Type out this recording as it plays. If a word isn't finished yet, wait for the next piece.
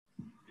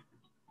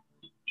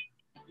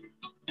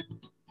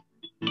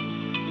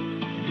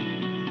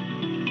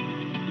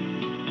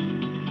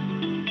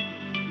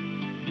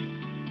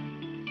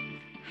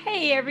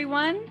Hey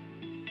everyone.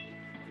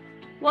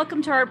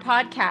 Welcome to our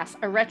podcast,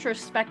 a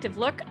retrospective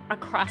look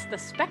across the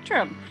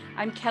spectrum.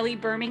 I'm Kelly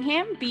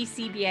Birmingham,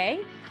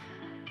 BCBA.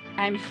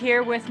 I'm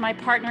here with my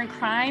partner in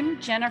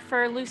crime,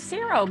 Jennifer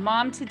Lucero,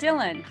 mom to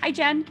Dylan. Hi,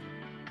 Jen.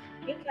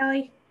 Hey,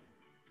 Kelly.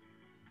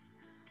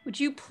 Would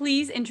you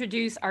please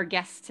introduce our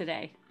guests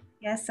today?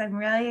 Yes, I'm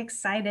really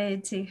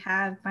excited to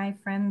have my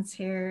friends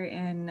here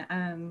and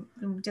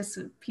just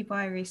people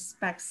I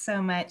respect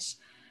so much.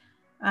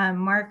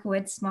 Mark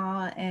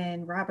Woodsmall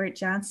and Robert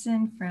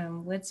Johnson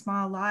from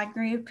Woodsmall Law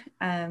Group.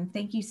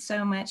 Thank you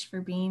so much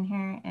for being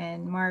here.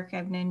 And Mark,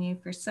 I've known you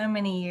for so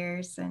many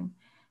years and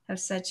have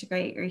such a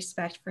great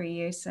respect for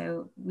you.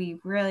 So we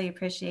really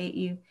appreciate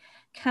you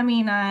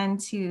coming on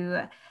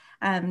to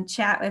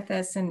chat with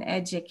us and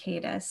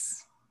educate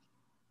us.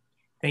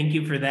 Thank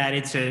you for that.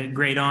 It's a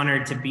great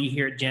honor to be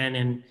here, Jen.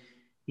 And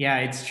yeah,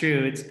 it's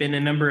true. It's been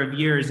a number of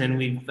years and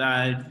we've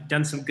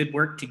done some good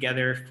work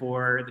together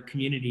for the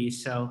community.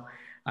 So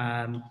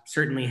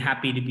certainly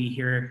happy to be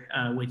here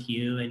with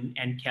you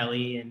and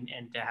Kelly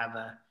and to have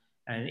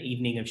an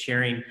evening of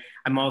sharing.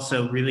 I'm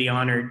also really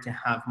honored to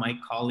have my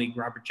colleague,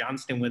 Robert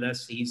Johnston, with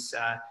us. He's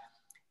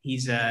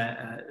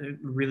a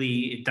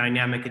really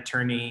dynamic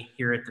attorney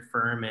here at the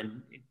firm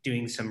and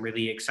doing some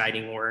really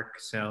exciting work.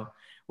 So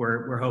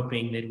we're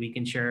hoping that we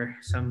can share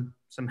some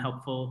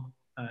helpful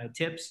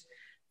tips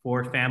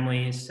for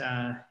families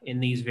in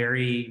these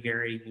very,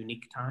 very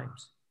unique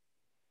times.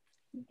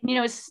 You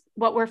know, it's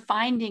what we're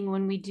finding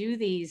when we do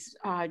these,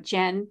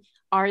 Jen,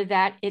 are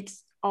that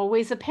it's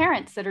always the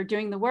parents that are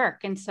doing the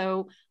work. And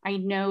so I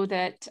know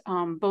that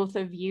both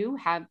of you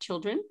have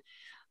children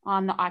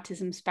on the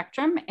autism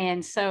spectrum.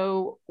 And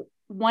so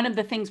one of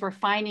the things we're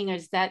finding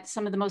is that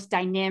some of the most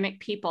dynamic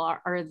people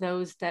are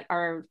those that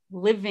are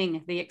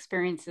living the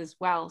experience as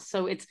well.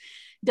 So it's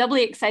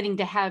doubly exciting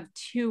to have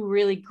two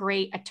really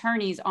great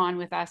attorneys on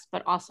with us,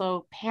 but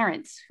also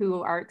parents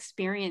who are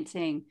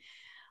experiencing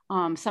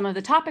some of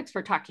the topics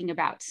we're talking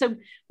about. So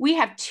we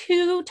have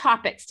two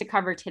topics to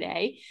cover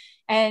today,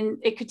 and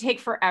it could take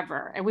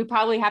forever. And we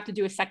probably have to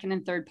do a second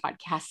and third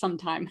podcast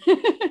sometime.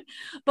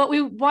 But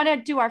we want to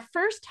do our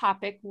first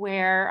topic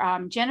where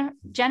Jen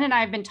and I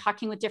have been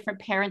talking with different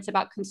parents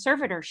about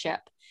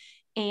conservatorship.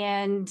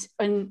 And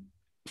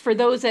for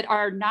those that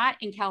are not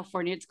in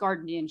California, it's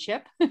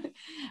guardianship.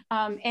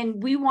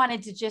 And we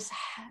wanted to just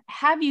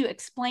have you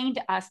explain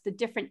to us the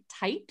different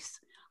types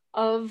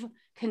of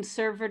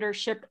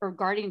conservatorship or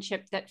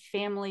guardianship that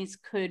families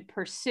could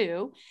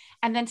pursue.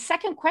 And then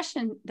second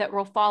question that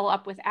we'll follow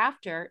up with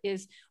after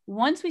is,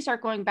 once we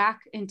start going back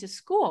into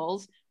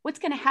schools, what's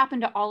going to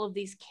happen to all of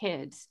these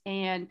kids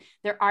and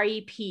their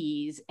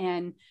IEPs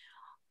and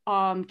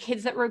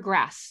kids that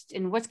regressed,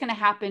 and what's going to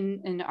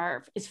happen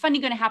is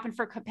funding going to happen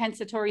for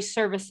compensatory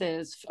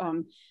services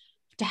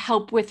to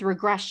help with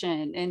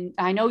regression? And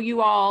I know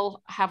you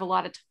all have a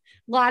lot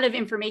of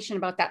information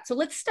about that. So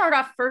let's start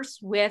off first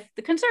with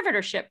the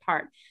conservatorship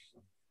part.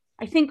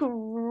 I think,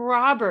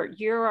 Robert,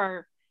 you're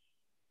our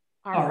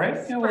all right.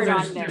 Yeah, well,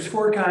 there's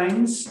four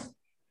kinds.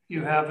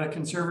 You have a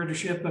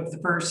conservatorship of the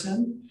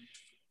person.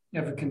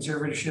 You have a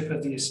conservatorship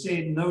of the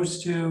estate. And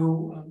those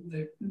two,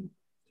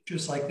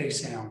 just like they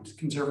sound.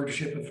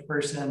 Conservatorship of the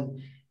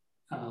person,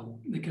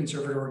 the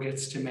conservator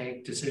gets to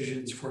make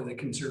decisions for the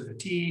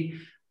conservatee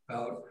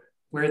about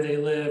where they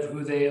live,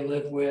 who they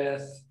live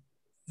with,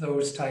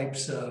 those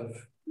types of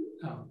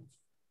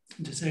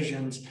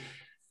decisions.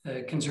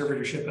 The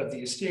conservatorship of the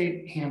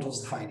estate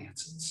handles the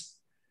finances.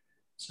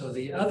 So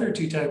the other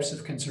two types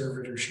of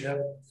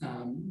conservatorship,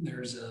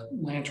 there's a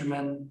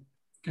Lanterman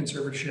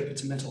conservatorship,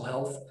 it's a mental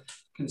health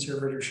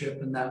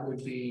conservatorship, and that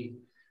would be,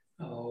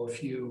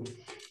 if you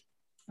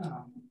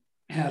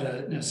had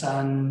a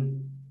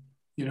son,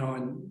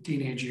 in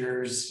teenage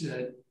years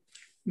that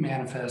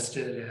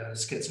manifested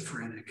as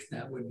schizophrenic,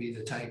 that would be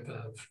the type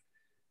of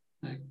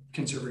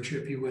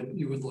conservatorship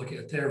you would look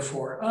at there.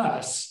 For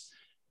us,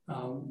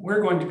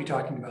 we're going to be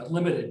talking about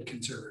limited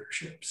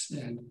conservatorships,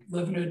 and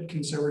limited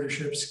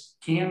conservatorships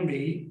can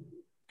be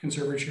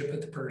conservatorship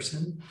of the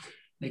person.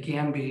 They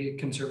can be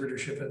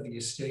conservatorship of the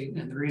estate.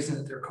 And the reason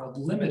that they're called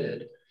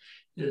limited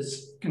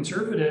is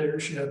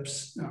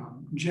conservatorships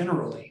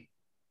generally,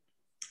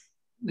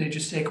 they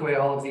just take away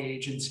all of the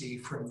agency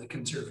from the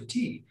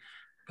conservatee.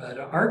 But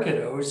our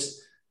kiddos,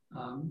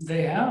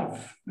 they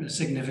have a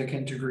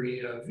significant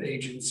degree of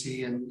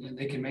agency and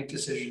they can make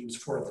decisions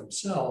for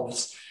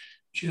themselves,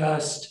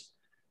 just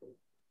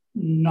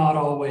not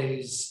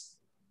always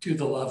to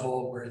the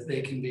level where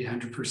they can be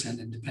 100%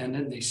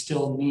 independent. They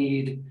still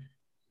need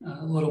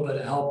a little bit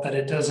of help, but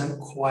it doesn't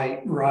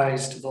quite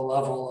rise to the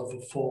level of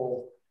a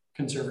full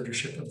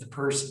conservatorship of the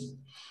person.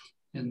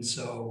 And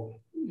so,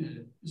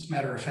 as a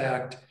matter of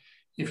fact,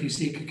 if you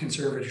seek a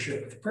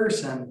conservatorship of the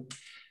person,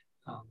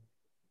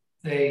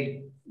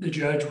 the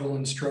judge will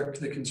instruct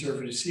the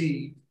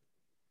conservatee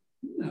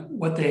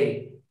what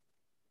they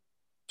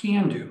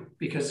can do,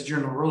 because the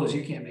general rule is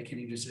you can't make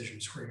any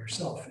decisions for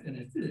yourself.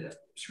 And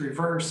it's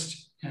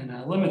reversed in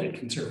a limited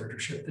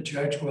conservatorship. The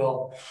judge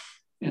will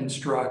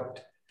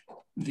instruct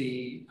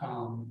the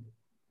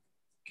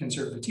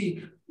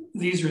conservatee,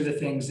 these are the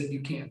things that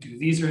you can't do.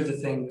 These are the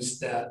things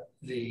that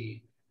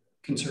the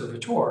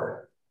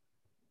conservator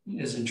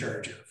is in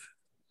charge of.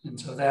 And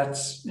so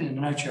that's, in a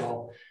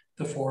nutshell,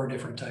 the 4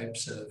 different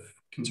types of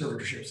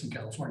conservatorships in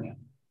California.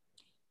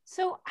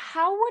 So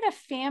how would a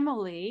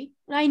family,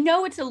 I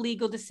know it's a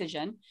legal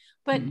decision,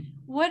 but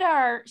what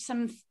are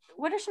some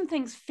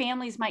things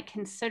families might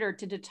consider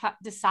to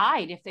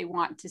decide if they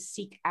want to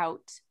seek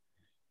out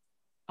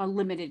a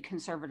limited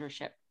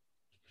conservatorship?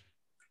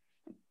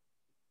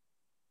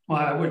 Well,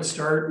 I would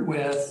start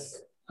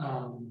with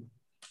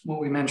what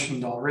we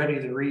mentioned already.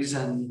 The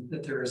reason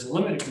that there is a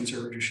limited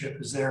conservatorship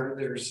is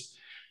there's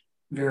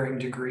varying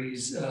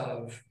degrees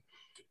of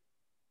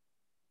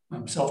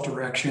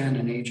self-direction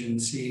and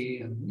agency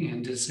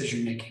and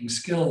decision-making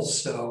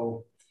skills.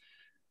 So,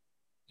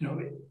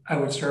 I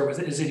would start with,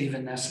 is it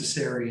even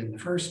necessary in the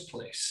first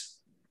place?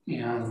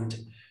 And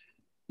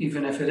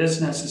even if it is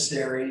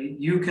necessary,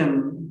 you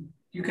can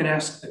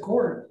ask the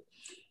court,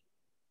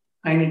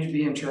 I need to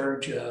be in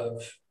charge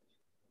of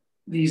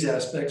these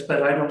aspects,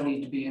 but I don't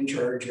need to be in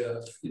charge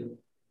of,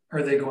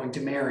 are they going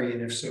to marry,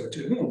 and if so,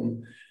 to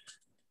whom?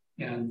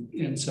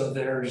 And so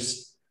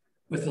there's,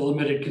 with the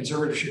limited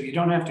conservatorship, you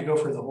don't have to go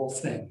for the whole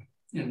thing.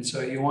 And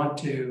so you want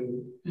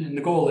to, and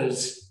the goal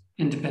is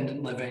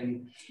independent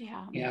living.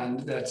 Yeah. And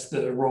that's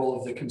the role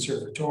of the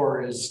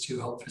conservator, is to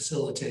help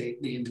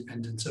facilitate the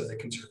independence of the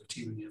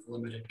conservatee when you have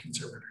limited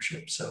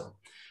conservatorship. So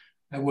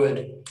I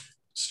would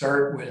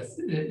start with,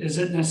 is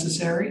it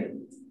necessary?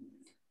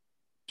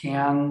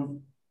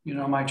 Can,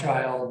 my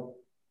child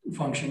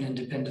function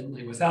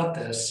independently without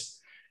this?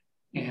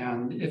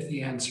 And if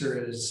the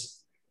answer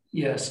is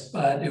yes,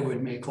 but it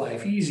would make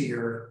life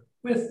easier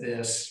with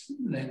this,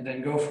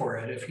 then go for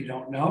it. If you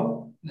don't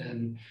know,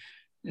 then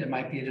it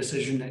might be a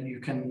decision that you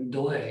can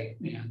delay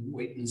and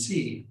wait and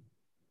see.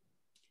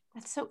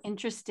 That's so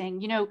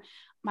interesting.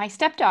 My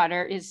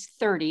stepdaughter is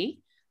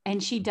 30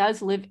 and she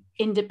does live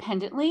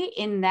independently,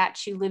 in that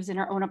she lives in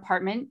her own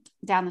apartment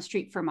down the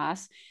street from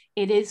us.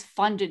 It is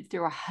funded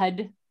through a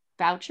HUD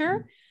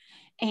voucher.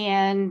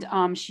 And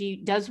she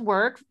does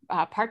work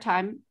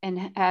part-time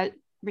and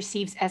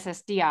receives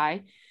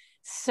SSDI.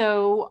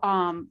 So,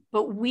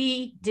 but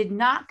we did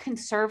not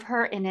conserve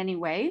her in any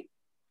way,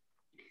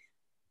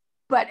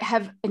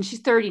 and she's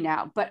 30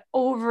 now, but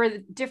over the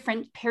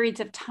different periods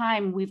of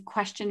time, we've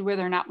questioned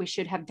whether or not we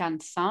should have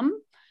done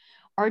some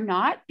or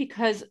not,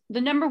 because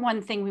the number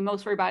one thing we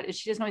most worry about is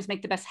she doesn't always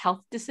make the best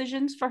health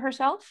decisions for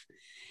herself.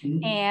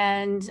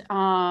 And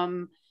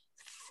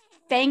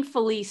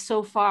thankfully,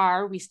 so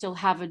far, we still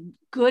have a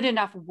good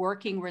enough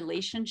working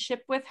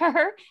relationship with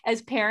her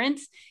as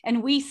parents,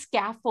 and we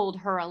scaffold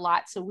her a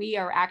lot. So we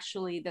are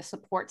actually the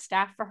support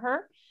staff for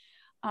her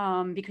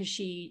because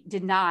she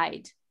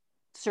denied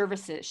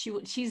services.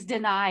 She's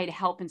denied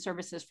help and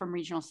services from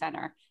Regional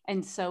Center.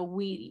 And so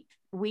we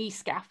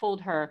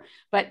scaffold her.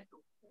 But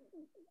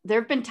there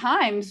have been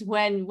times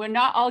when we're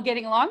not all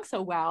getting along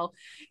so well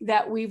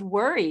that we've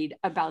worried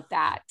about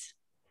that.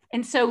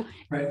 And so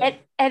at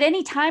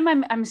any time,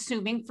 I'm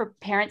assuming for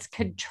parents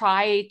could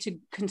try to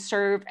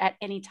conserve at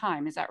any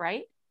time. Is that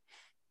right?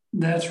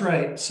 That's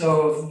right.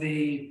 So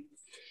in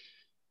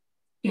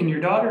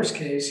your daughter's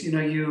case,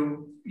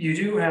 you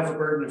do have a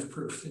burden of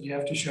proof that you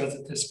have to show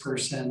that this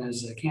person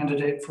is a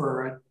candidate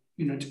for,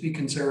 to be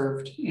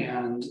conserved,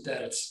 and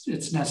that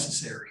it's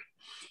necessary.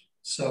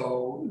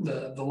 So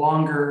the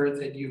longer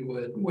that you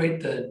would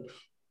wait, the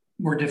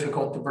more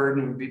difficult the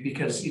burden would be,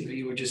 because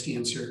you would just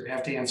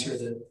have to answer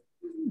the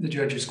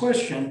judge's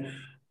question,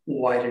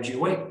 why did you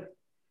wait?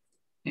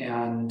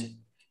 And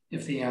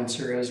if the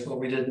answer is, well,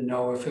 we didn't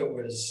know if it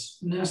was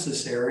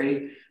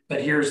necessary,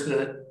 but here's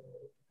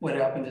what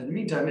happened in the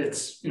meantime,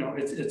 it's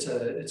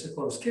a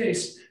close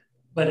case,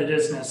 but it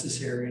is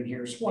necessary, and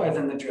here's why,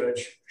 then the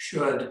judge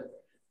should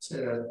say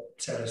that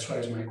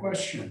satisfies my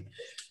question.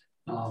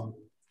 I'm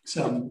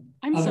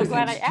so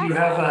glad I asked.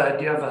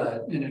 Do you have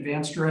an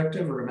advance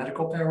directive or a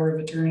medical power of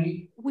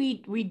attorney?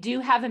 We do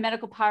have a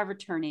medical power of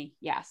attorney,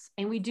 yes,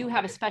 and we do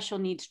have a special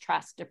needs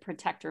trust to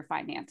protect her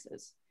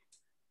finances.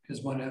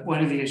 Because one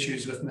of the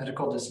issues with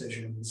medical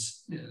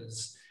decisions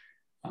is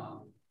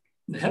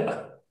the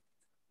HIPAA.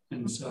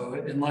 And so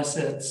unless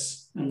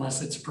it's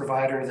a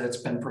provider that's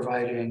been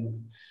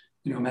providing,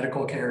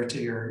 medical care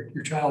to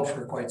your child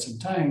for quite some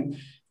time,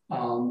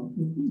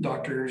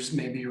 doctors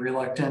may be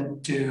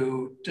reluctant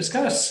to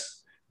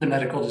discuss the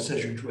medical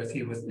decisions with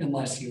you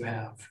unless you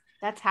have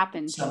that's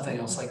happened something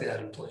else like that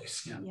in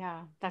place.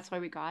 Yeah, that's why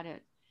we got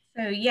it.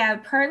 So yeah,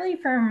 partly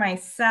for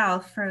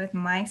myself, with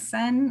my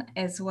son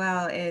as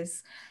well,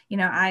 is,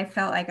 I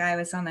felt like I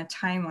was on a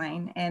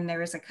timeline, and there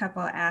was a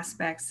couple of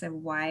aspects of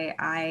why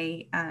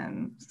I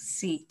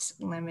sought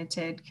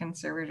limited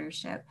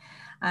conservatorship.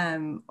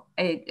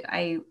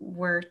 I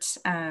worked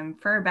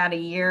for about a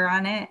year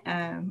on it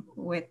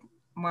with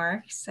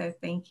Mark, so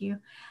thank you.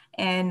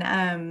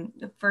 And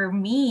for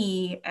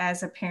me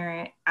as a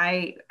parent,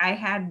 I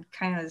had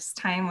kind of this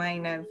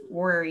timeline of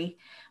worry.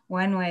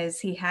 One was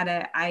he had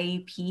an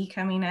IEP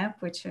coming up,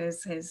 which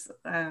was his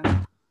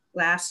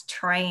last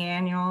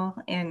triennial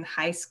in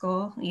high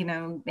school, you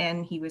know,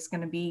 and he was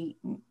going to be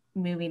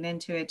moving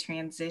into a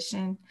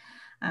transition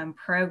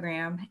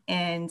program.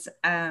 And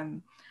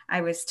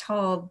I was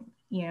told,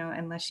 you know,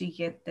 unless you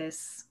get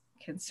this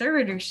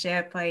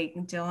conservatorship, like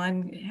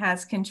Dylan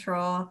has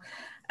control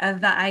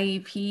of the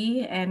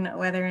IEP and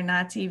whether or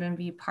not to even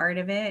be part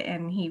of it.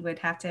 And he would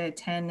have to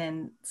attend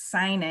and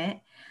sign it.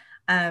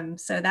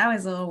 So that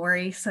was a little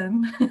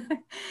worrisome.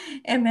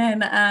 And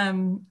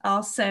then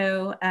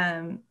also,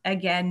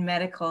 again,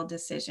 medical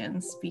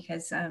decisions,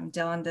 because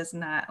Dylan does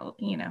not,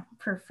 you know,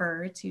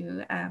 prefer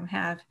to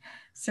have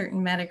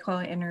certain medical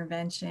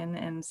intervention.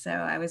 And so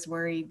I was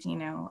worried, you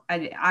know,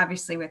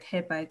 obviously with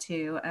HIPAA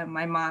too.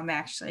 My mom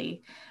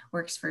actually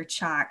works for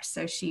Chalk,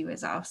 so she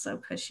was also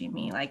pushing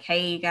me like,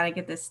 hey, you got to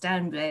get this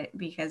done. But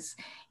because,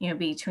 you know,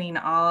 between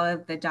all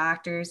of the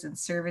doctors and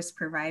service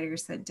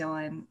providers that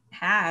Dylan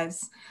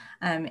has,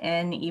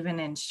 and even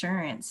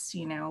insurance,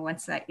 you know,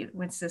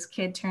 once this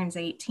kid turns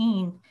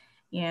 18,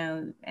 you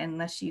know,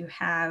 unless you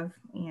have,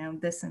 you know,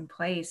 this in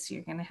place,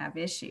 you're going to have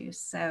issues.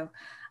 So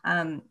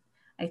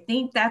I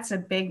think that's a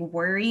big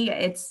worry.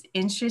 It's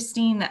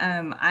interesting.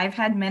 I've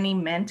had many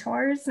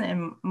mentors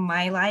in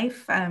my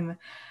life.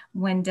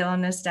 When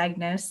Dylan was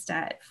diagnosed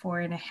at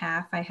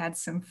 4.5, I had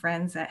some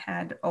friends that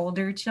had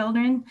older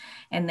children,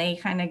 and they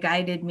kind of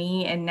guided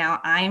me. And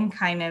now I'm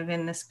kind of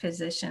in this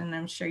position.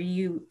 I'm sure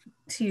you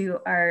two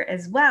are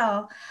as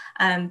well,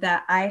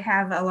 that I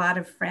have a lot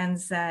of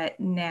friends that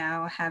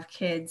now have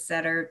kids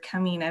that are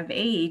coming of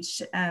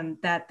age,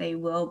 that they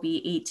will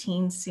be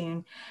 18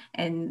 soon.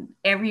 And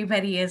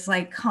everybody is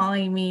like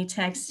calling me,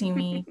 texting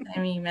me,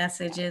 sending me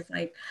messages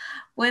like,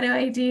 what do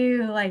I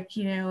do? Like,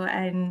 you know,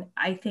 and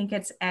I think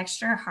it's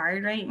extra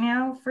hard right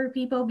now for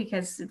people,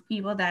 because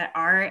people that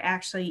are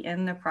actually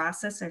in the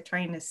process of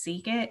trying to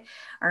seek it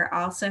are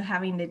also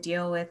having to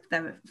deal with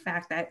the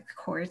fact that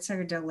courts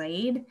are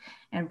delayed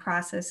and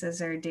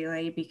processes are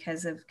delayed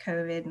because of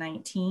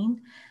COVID-19.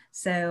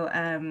 So,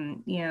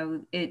 you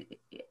know,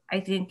 I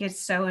think it's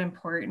so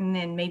important.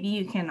 And maybe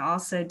you can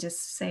also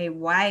just say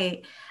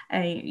why,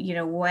 you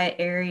know, what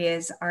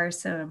areas are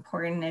so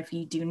important if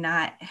you do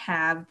not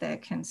have the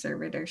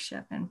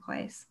conservatorship in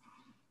place.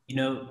 You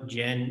know,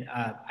 Jen,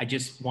 I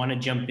just want to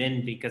jump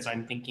in because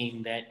I'm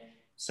thinking that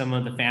some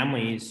of the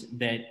families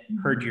that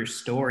heard your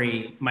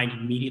story might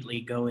immediately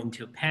go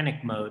into a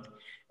panic mode.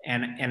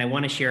 And I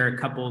want to share a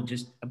couple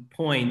just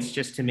points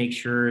just to make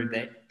sure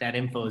that that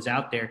info is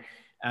out there.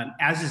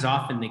 As is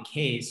often the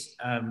case,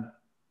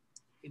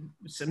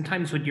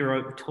 sometimes what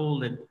you're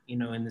told that, you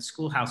know, in the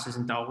schoolhouse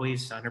isn't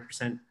always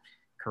 100%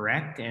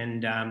 correct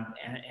and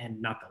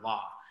not the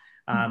law.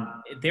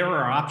 There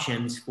are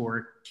options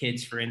for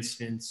kids, for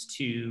instance,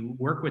 to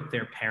work with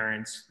their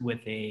parents with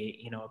a,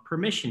 you know, a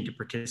permission to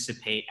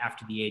participate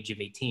after the age of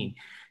 18.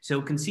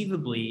 So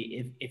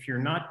conceivably, if you're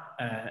not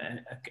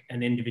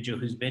an individual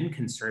who's been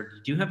conserved,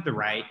 you do have the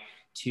right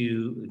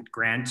to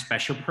grant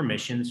special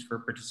permissions for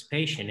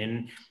participation.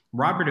 And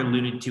Robert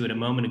alluded to it a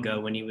moment ago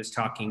when he was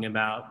talking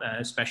about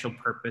special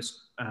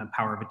purpose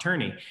power of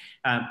attorney.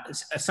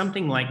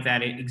 Something like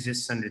that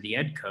exists under the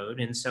Ed Code.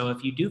 And so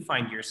if you do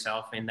find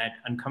yourself in that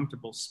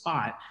uncomfortable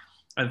spot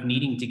of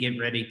needing to get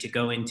ready to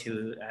go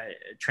into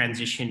a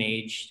transition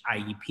age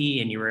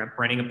IEP, and you're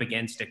running up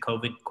against a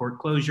COVID court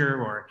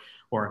closure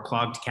or a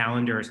clogged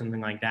calendar or something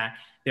like that,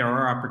 there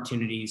are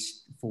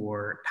opportunities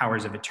for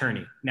powers of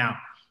attorney. Now,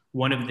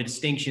 one of the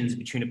distinctions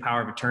between a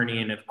power of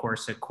attorney and, of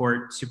course, a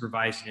court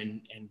supervised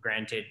and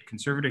granted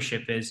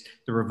conservatorship is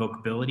the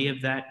revocability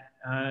of that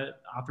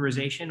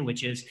authorization,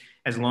 which is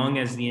as long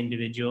as the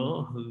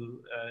individual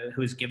who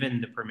is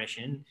given the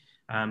permission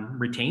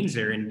retains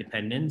their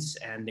independence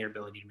and their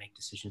ability to make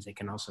decisions, they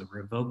can also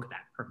revoke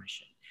that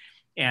permission.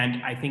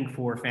 And I think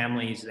for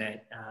families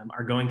that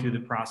are going through the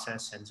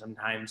process, and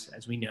sometimes,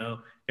 as we know,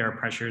 there are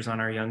pressures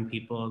on our young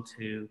people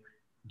to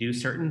do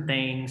certain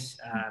things,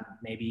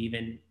 maybe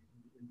even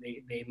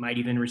they might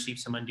even receive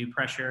some undue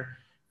pressure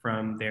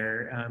from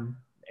their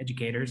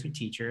educators or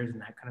teachers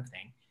and that kind of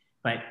thing.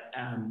 But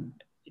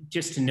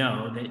just to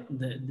know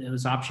that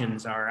those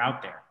options are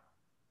out there.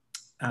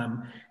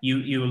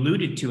 You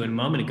alluded to it a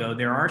moment ago,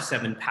 there are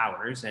 7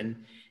 powers. And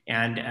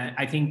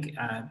I think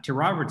to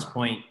Robert's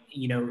point,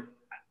 you know,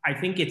 I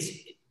think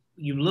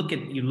you look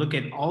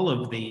at all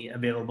of the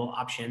available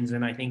options,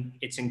 and I think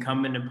it's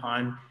incumbent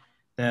upon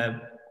the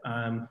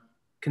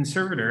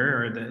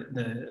conservator or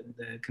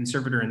the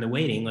conservator in the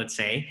waiting, let's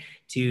say,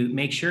 to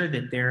make sure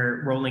that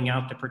they're rolling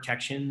out the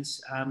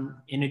protections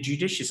in a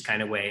judicious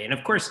kind of way. And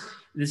of course,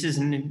 this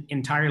isn't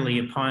entirely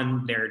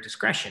upon their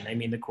discretion. I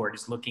mean, the court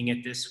is looking at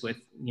this with,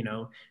 you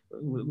know,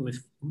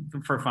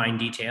 for fine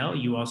detail.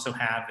 You also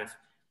have, if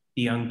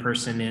the young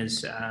person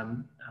is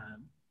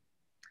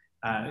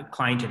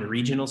client at a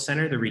regional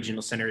center, the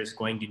regional center is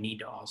going to need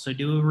to also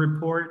do a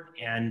report.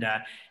 And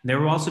there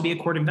will also be a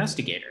court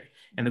investigator.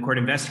 And the court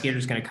investigator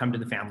is going to come to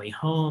the family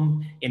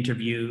home,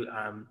 interview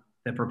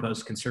the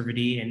proposed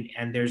conservatorship,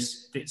 and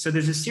there's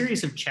a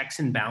series of checks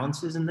and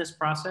balances in this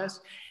process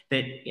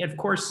that, of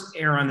course,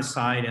 err on the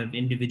side of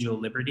individual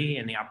liberty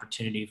and the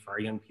opportunity for our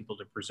young people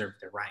to preserve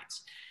their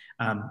rights.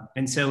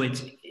 And so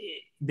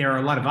there are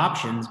a lot of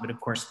options, but of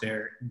course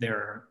there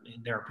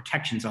are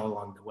protections all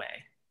along the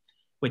way,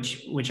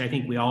 which I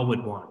think we all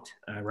would want,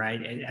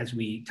 right? As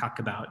we talk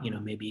about,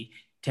 maybe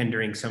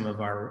tendering some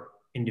of our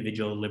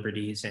individual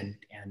liberties and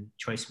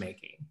choice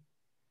making.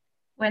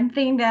 One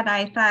thing that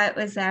I thought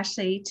was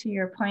actually, to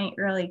your point,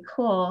 really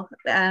cool,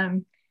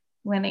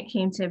 when it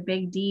came to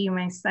Big D,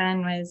 my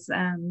son was,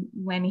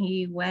 when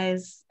he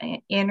was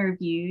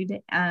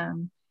interviewed,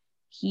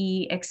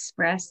 he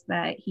expressed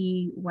that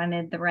he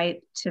wanted the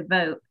right to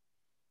vote.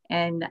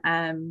 And,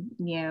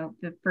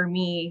 for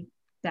me,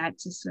 that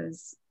just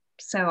was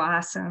so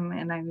awesome.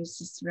 And I was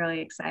just really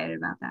excited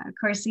about that. Of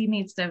course, he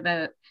needs to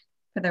vote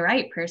for the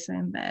right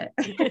person, but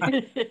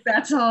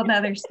that's a whole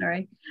nother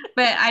story.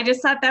 But I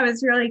just thought that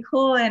was really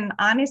cool. And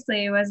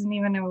honestly, I wasn't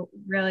even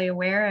really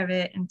aware of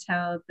it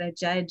until the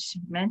judge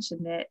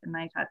mentioned it. And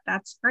I thought,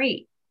 that's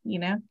great,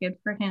 good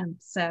for him.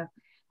 So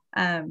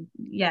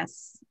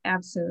yes,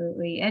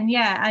 absolutely. And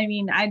yeah, I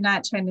mean, I'm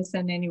not trying to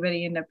send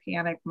anybody into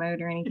panic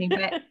mode or anything,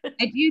 but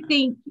I do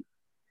think,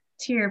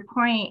 to your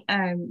point,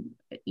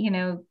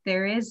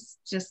 there is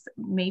just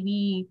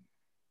maybe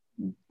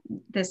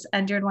this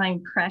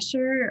underlying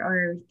pressure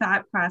or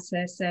thought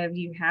process of,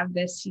 you have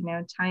this,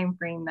 time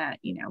frame that,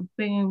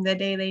 boom, the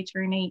day they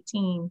turn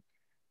 18,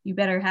 you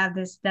better have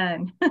this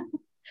done.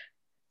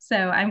 So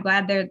I'm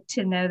glad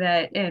to know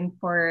that, and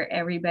for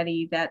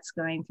everybody that's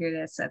going through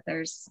this, that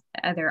there's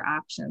other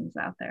options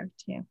out there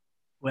too.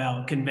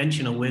 Well,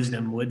 conventional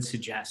wisdom would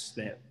suggest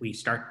that we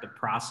start the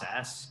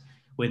process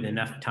with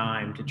enough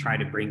time to try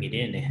to bring it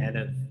in ahead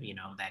of,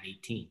 that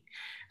 18,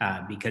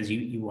 because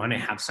you want to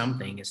have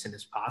something as soon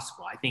as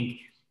possible. I think,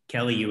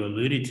 Kelly, you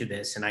alluded to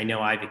this, and I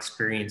know I've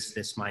experienced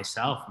this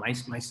myself.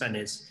 My son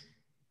is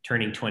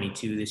turning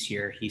 22 this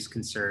year. He's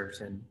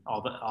conserved and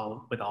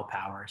with all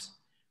powers.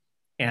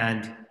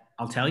 And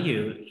I'll tell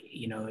you,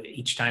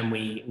 each time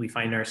we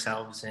find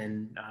ourselves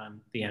in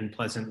the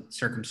unpleasant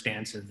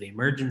circumstance of the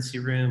emergency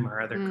room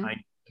or other kind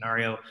of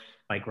scenario,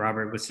 like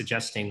Robert was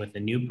suggesting with the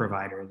new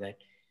provider that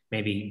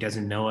maybe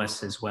doesn't know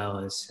us as well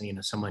as,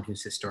 someone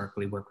who's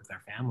historically worked with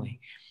our family,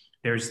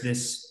 there's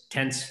this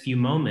tense few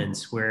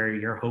moments where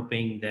you're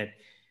hoping that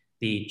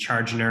the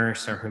charge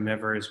nurse or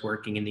whomever is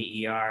working in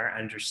the ER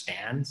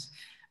understands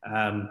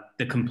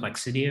the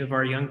complexity of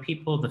our young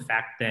people, the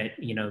fact that,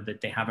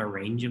 that they have a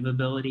range of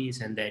abilities,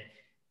 and that,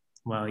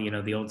 well,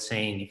 the old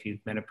saying, if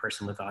you've met a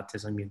person with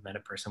autism, you've met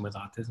a person with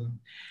autism.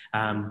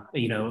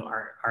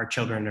 Our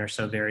children are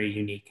so very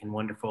unique and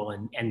wonderful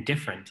and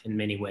different in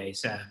many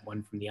ways,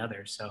 one from the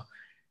other. So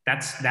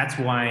that's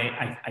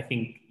why I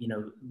think,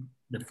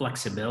 the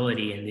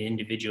flexibility and the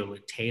individual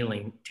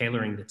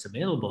tailoring that's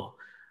available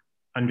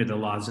under the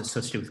laws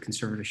associated with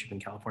conservatorship in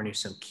California is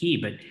so key.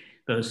 But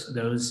those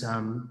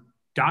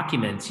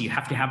documents, you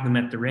have to have them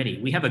at the ready.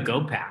 We have a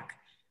go pack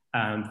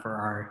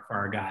for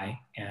our guy,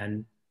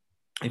 and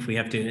if we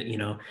have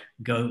to,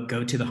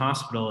 go to the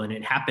hospital, and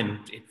it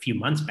happened a few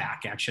months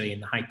back, actually, in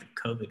the height of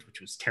COVID,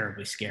 which was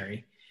terribly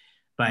scary.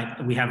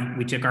 But we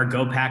took our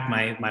go pack.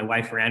 My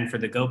wife ran for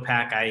the go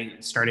pack. I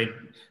started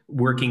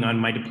working on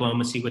my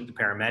diplomacy with the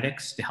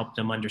paramedics to help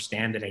them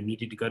understand that I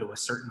needed to go to a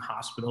certain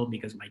hospital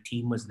because my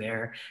team was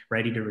there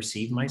ready to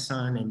receive my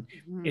son.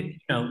 And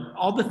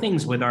all the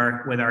things with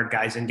our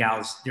guys and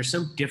gals, they're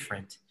so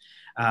different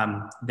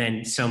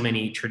than so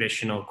many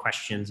traditional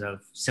questions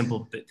of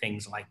simple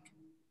things like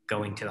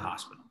going to the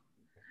hospital.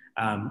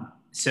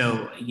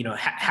 So,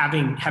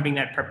 having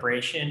that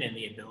preparation and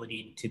the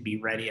ability to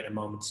be ready at a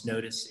moment's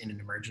notice in an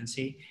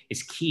emergency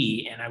is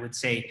key. And I would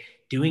say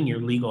doing your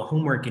legal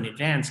homework in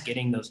advance,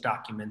 getting those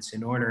documents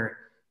in order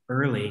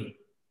early,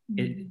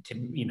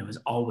 is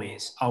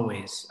always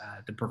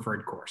the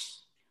preferred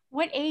course.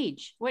 What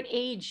age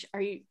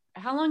are you,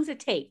 how long does it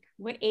take?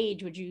 What age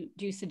do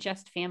you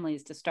suggest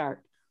families to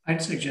start?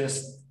 I'd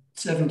suggest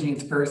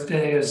 17th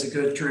birthday is a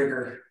good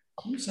trigger.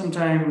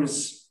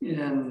 Sometimes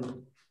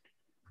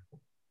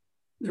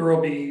there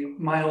will be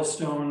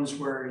milestones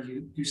where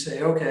you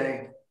say,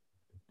 okay,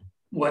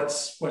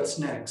 what's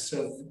next?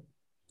 So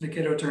the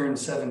kiddo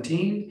turns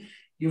 17,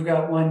 you've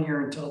got 1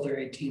 year until they're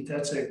 18.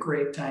 That's a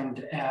great time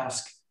to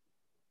ask,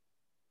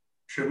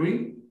 should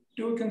we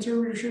do a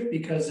conservatorship?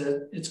 Because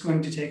it's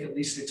going to take at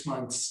least 6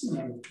 months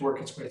to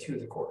work its way through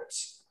the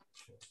courts.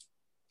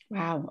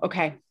 Wow,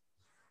 okay.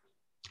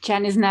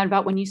 Jen, isn't that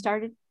about when you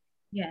started?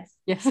 Yes.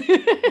 Yes.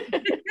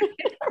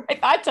 I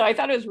thought so. I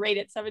thought it was right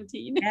at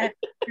 17. Yeah,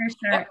 for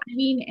sure. I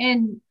mean,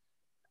 and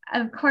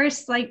of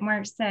course, like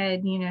Mark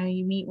said,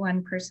 you meet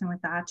one person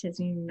with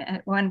autism.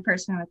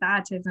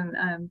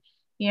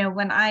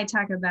 When I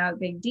talk about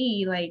Big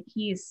D, like,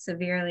 he's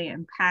severely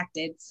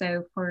impacted.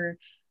 So for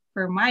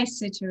my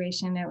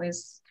situation, it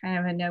was kind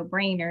of a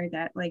no-brainer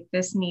that, like,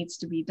 this needs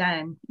to be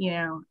done,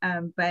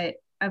 but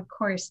of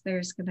course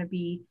there's going to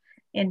be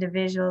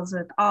individuals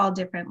with all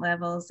different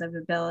levels of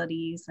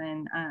abilities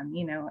and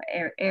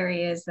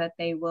areas that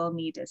they will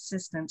need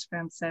assistance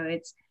from. So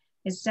it's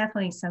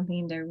definitely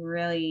something to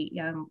really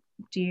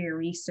do your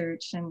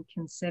research and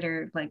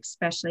consider, like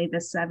especially the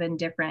 7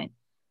 different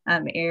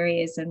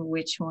areas and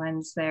which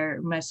ones they're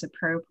most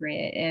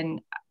appropriate.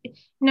 And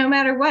no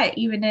matter what,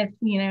 even if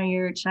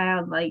your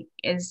child like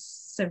is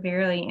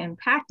severely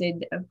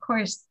impacted, of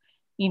course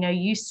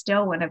you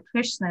still want to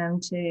push them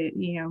to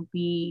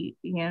be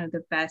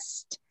the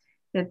best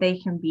that they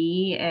can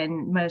be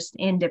and most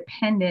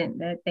independent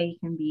that they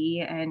can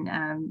be, and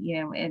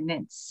and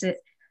it's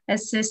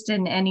assist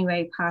in any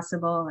way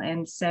possible.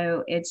 And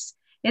so it's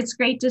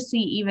great to see,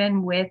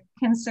 even with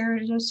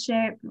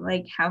conservatorship,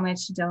 like how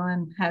much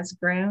Dylan has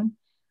grown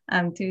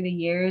through the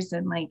years,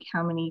 and like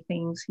how many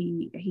things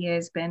he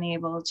has been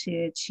able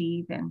to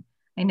achieve. And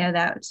I know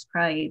that's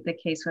probably the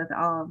case with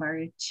all of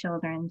our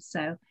children.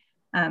 So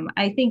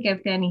I think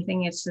if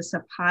anything, it's just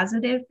a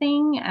positive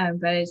thing,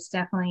 but it's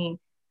definitely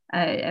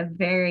a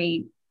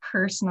very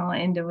personal,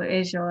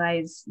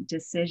 individualized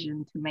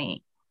decision to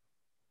make.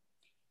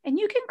 And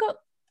you can go,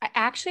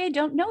 actually, I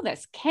don't know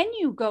this. Can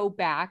you go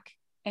back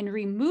and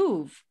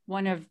remove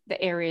one of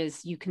the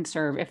areas you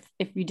conserve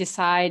if you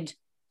decide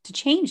to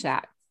change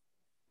that?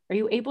 Are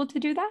you able to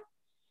do that?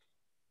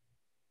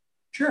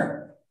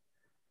 Sure.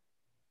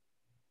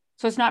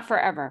 So it's not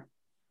forever.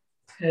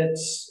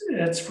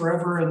 It's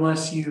forever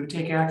unless you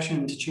take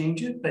action to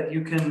change it, but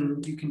you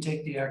can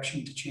take the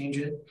action to change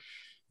it.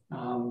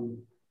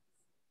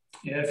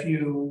 If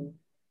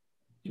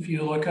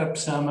you look up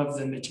some of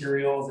the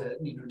material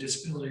that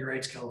Disability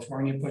Rights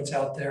California puts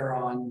out there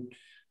on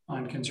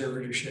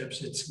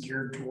conservatorships, it's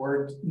geared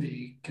toward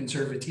the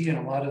conservatee, and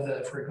a lot of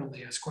the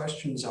frequently asked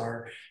questions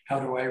are, how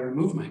do I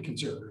remove my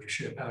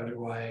conservatorship? How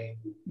do I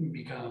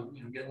become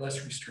get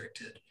less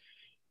restricted?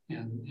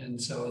 And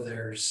so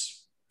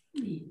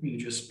you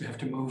just have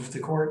to move the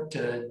court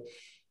to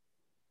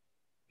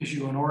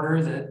issue an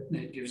order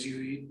that gives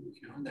you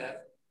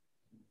that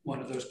one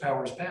of those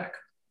powers back.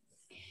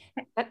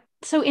 That's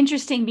so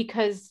interesting,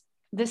 because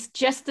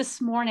just this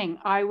morning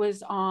I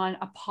was on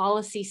a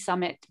policy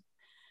summit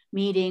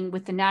meeting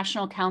with the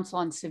National Council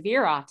on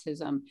Severe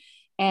Autism,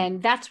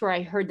 and that's where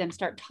I heard them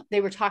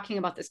they were talking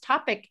about this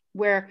topic,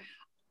 where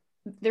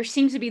there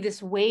seems to be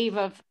this wave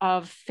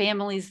of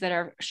families that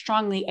are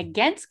strongly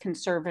against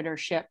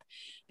conservatorship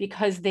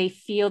because they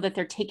feel that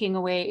they're taking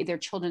away their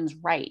children's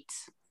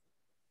rights.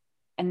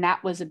 And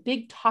that was a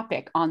big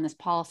topic on this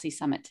policy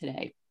summit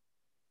today.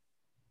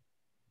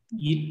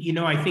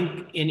 I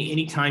think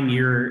any time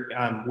you're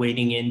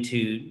wading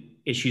into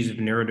issues of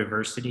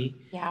neurodiversity,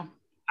 yeah,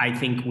 I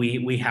think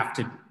we have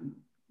to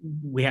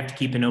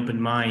keep an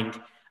open mind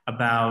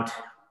about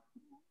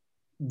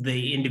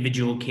the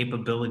individual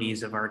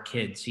capabilities of our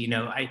kids.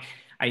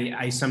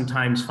 I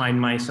sometimes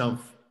find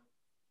myself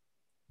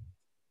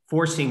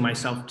forcing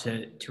myself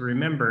to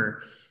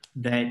remember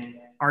that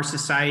our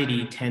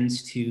society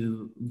tends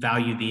to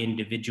value the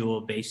individual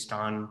based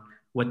on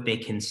what they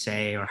can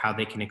say or how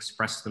they can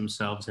express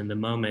themselves in the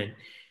moment.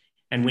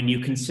 And when you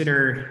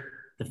consider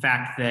the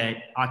fact that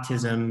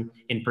autism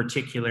in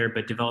particular,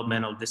 but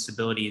developmental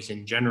disabilities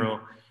in general,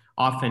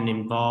 often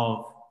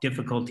involve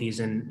difficulties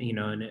in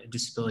a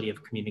disability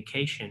of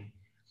communication,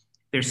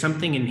 there's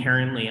something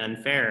inherently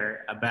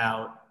unfair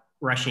about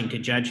rushing to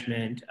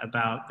judgment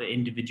about the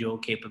individual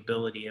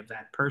capability of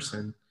that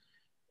person.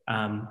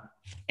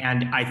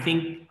 And I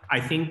think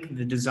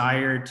the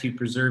desire to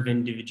preserve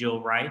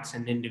individual rights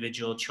and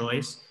individual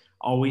choice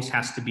always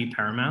has to be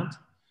paramount.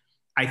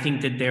 I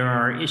think that there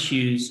are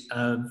issues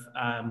of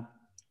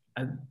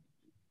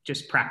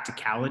just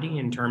practicality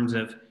in terms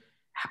of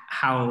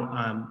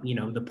how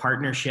the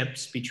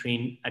partnerships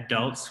between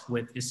adults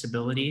with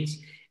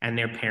disabilities and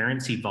their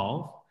parents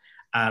evolve.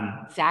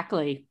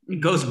 Exactly.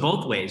 It goes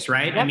both ways,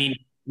 right? Yep. I mean,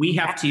 we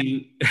have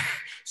to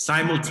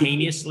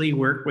simultaneously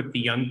work with the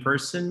young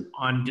person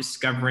on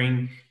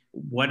discovering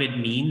what it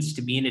means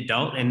to be an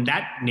adult. And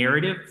that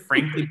narrative,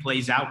 frankly,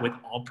 plays out with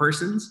all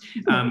persons,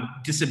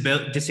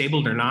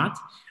 disabled or not.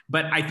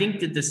 But I think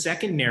that the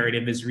second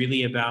narrative is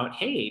really about,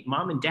 hey,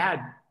 mom and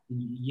dad,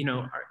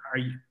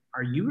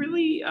 are you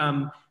really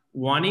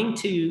wanting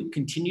to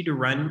continue to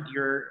run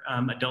your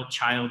adult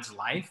child's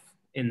life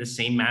in the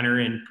same manner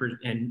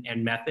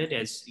and method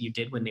as you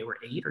did when they were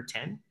 8 or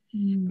 10? I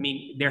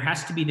mean, there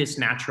has to be this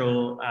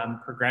natural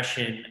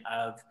progression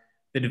of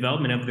the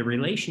development of the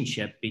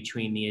relationship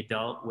between the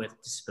adult with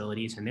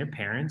disabilities and their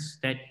parents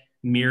that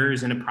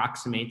mirrors and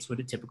approximates what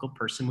a typical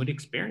person would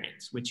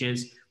experience, which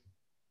is,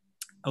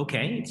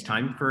 okay, it's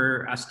time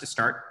for us to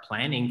start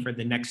planning for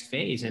the next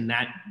phase. And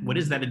that, what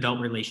does that adult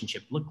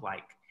relationship look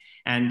like?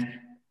 And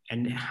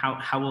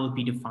how will it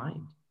be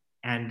defined?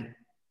 And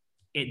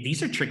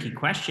these are tricky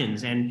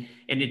questions. And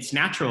it's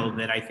natural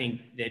that I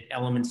think that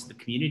elements of the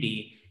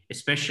community,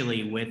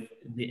 especially with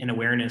an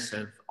awareness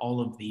of all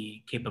of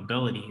the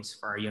capabilities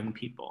for our young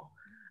people,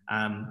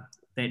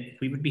 that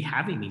we would be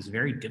having these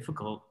very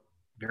difficult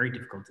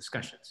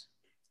discussions.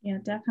 Yeah,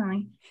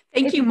 definitely.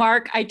 Thank you,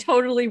 Mark. I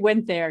totally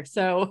went there.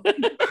 So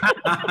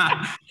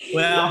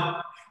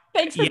well,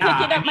 thanks for picking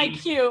up my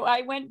cue.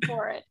 I went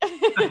for it.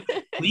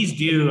 Please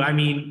do. I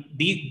mean,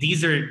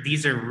 these are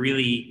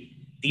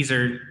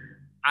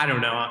I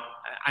don't know.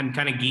 I'm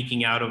kind of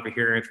geeking out over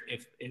here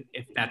if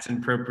that's an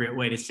appropriate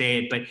way to say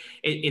it, but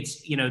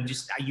it's, you know,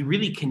 just you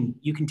really can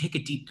take a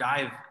deep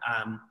dive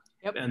on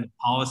the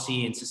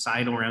policy and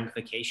societal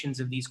ramifications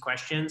of these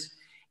questions.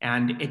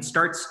 And it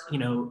starts, you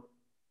know,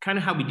 kind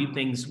of how we do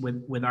things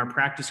with our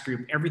practice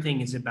group.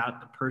 Everything is about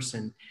the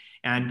person,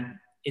 and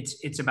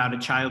it's about a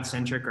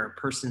child-centric or a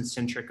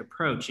person-centric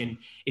approach. And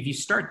if you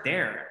start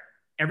there,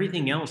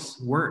 everything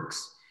else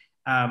works.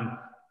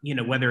 You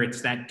know, whether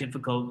it's that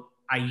difficult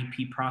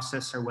IEP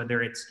process or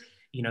whether it's,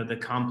 you know, the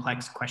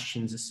complex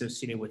questions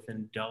associated with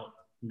an adult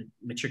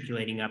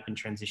matriculating up and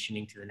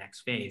transitioning to the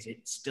next phase,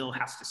 it still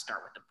has to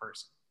start with the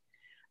person.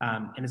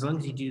 And as long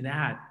as you do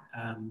that,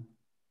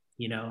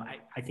 you know,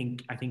 I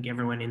think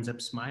everyone ends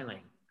up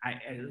smiling.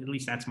 At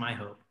least that's my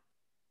hope.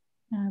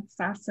 That's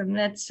awesome.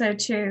 That's so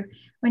true.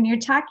 When you're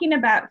talking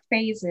about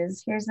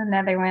phases, here's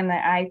another one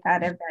that I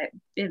thought of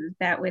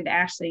that would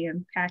actually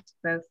impact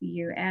both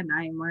you and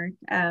I, Mark.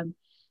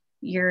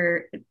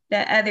 The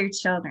other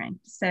children,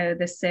 so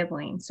the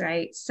siblings,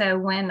 right? So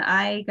when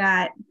I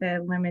got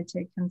the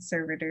limited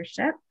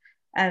conservatorship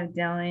of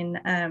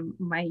Dylan,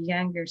 my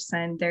younger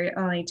son, they're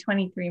only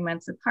 23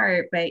 months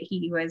apart, but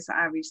he was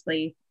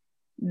obviously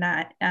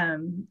not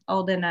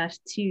old enough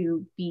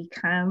to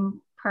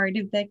become part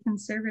of the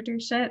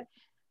conservatorship,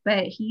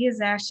 but he is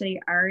actually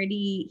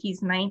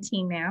he's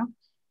 19 now,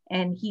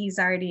 and he's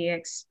already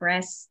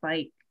expressed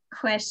like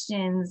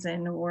questions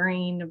and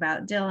worrying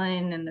about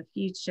Dylan and the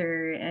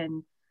future.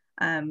 And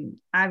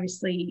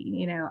obviously,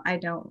 you know,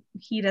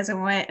 he doesn't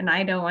want, and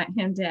I don't want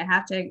him to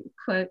have to,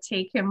 quote,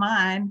 take him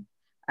on,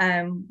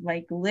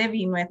 like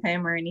living with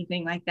him or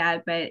anything like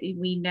that. But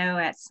we know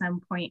at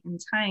some point in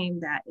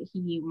time that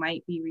he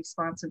might be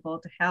responsible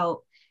to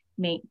help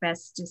make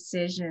best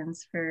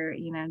decisions for,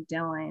 you know,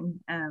 Dylan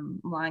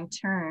long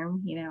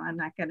term. You know, I'm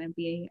not going to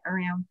be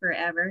around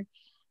forever.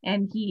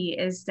 And he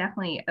is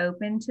definitely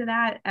open to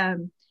that.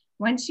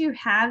 Once you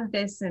have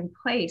this in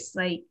place,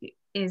 like,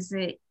 is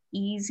it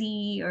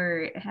easy,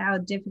 or how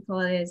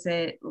difficult is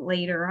it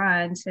later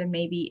on to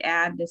maybe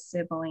add the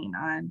sibling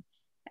on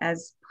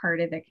as part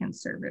of the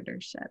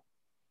conservatorship?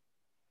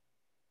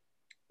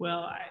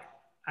 Well,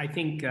 I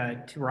think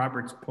to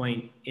Robert's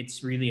point,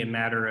 it's really a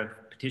matter of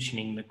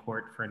petitioning the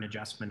court for an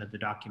adjustment of the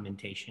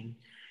documentation.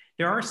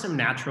 There are some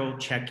natural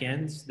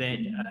check-ins that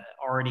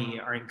already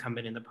are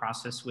incumbent in the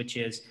process, which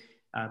is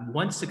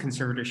once the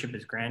conservatorship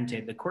is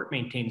granted, the court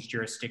maintains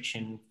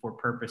jurisdiction for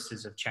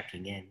purposes of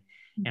checking in.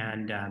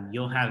 And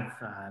you'll have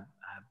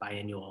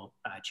biannual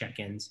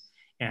check-ins.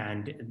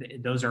 And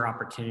those are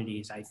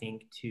opportunities, I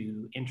think,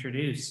 to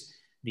introduce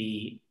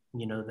the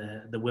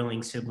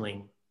willing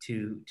sibling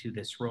to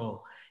this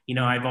role. You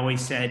know, I've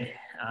always said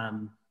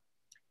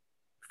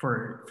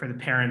for the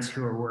parents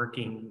who are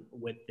working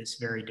with this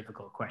very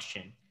difficult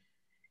question,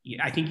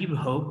 I think you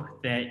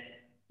hope that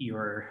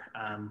your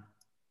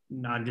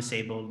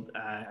non-disabled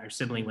or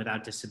sibling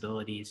without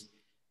disabilities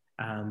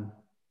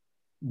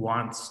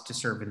wants to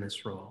serve in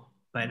this role.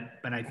 But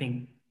I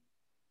think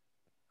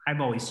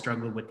I've always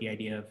struggled with the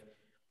idea of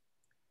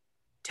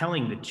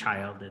telling the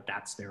child that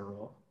that's their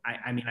role.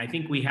 I mean, I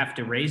think we have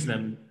to raise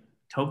them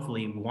to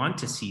hopefully want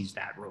to seize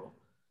that role.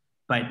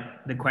 But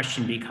the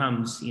question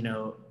becomes, you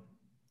know,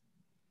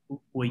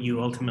 will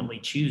you ultimately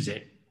choose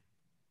it?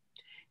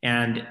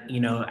 And, you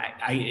know,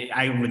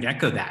 I would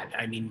echo that.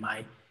 I mean,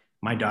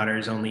 my daughter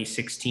is only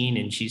 16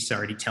 and she's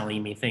already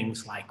telling me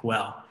things like,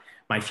 well,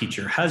 my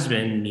future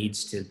husband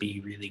needs to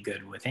be really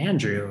good with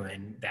Andrew,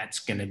 and that's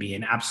going to be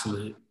an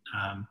absolute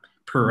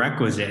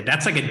prerequisite.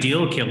 That's like a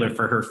deal killer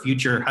for her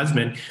future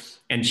husband.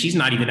 And she's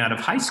not even out of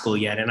high school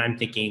yet. And I'm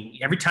thinking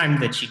every time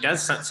that she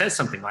says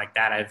something like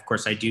that, of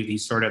course, I do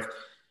these sort of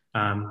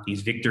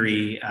these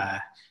victory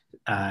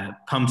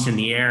pumps in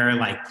the air,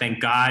 like,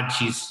 thank God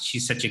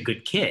she's such a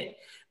good kid.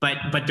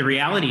 But the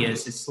reality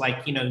is, it's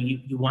like, you know,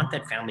 you want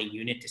that family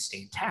unit to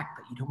stay intact,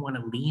 but you don't want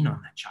to lean on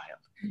that child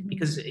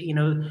because, you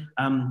know,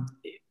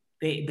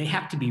 they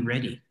have to be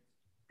ready.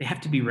 They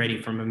have to be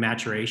ready from a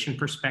maturation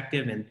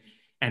perspective,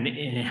 and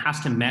it has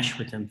to mesh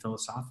with them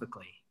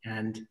philosophically.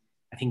 And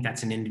I think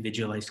that's an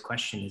individualized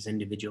question, as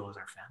individual as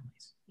our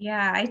families.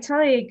 Yeah, I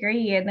totally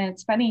agree. And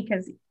it's funny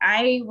because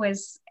I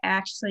was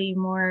actually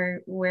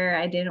more where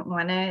I didn't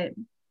want to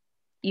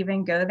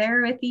even go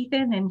there with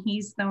Ethan, and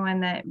he's the one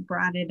that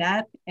brought it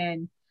up.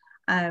 And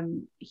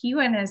he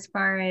went as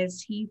far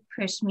as he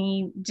pushed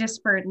me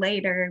just for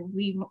later.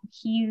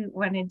 He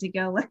wanted to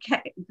go look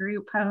at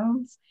group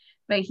homes,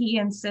 but he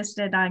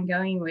insisted on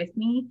going with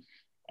me.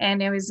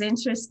 And it was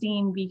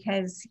interesting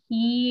because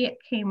he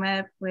came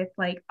up with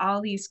like all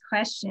these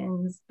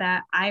questions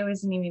that I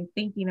wasn't even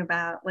thinking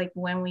about, like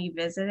when we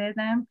visited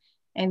them.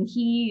 And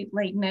he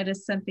like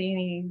noticed something, and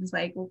he was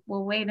like,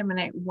 well, wait a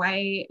minute,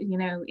 why, you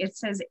know, it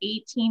says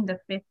 18 to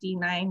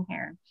 59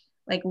 here.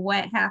 Like,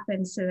 what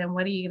happens to them?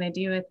 What are you going to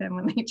do with them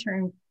when they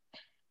turn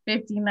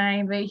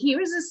 59, but he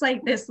was just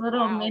like this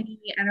little mini,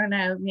 I don't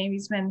know, maybe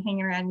he's been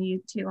hanging around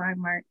you too long,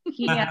 Mark.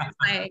 He has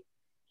like,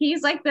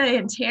 he's like the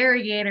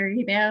interrogator,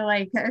 you know,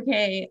 like,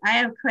 okay, I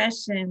have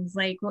questions,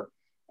 like,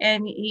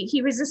 and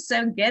he was just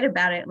so good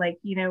about it. Like,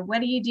 you know,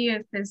 what do you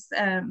do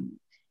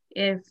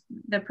if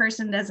the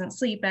person doesn't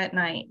sleep at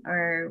night,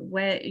 or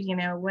what, you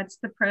know, what's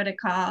the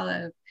protocol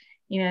of,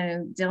 you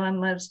know, Dylan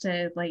loves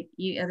to like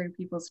eat other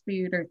people's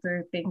food or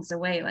throw things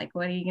away. Like,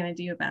 what are you going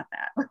to do about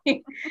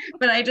that?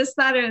 But I just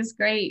thought it was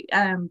great.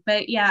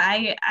 But yeah,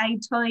 I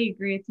totally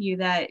agree with you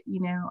that,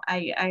 you know,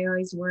 I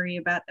always worry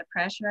about the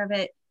pressure of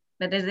it,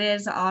 but it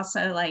is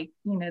also like,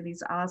 you know,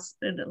 these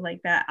awesome,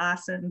 like that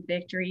awesome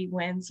victory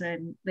wins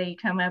when they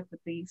come up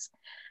with these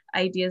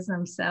ideas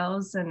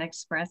themselves and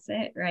express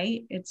it,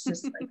 right? It's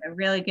just like a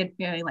really good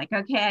feeling, like,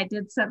 okay, I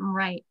did something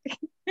right.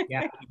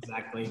 Yeah,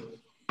 exactly.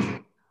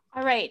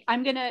 All right,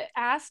 I'm gonna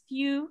ask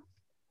you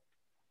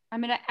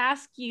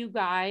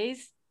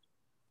guys,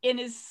 in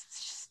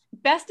as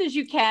best as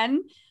you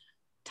can,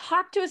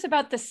 talk to us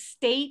about the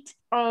state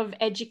of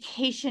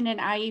education and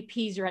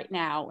IEPs right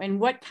now,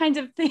 and what kinds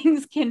of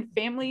things can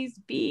families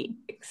be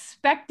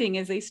expecting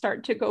as they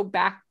start to go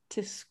back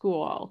to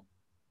school?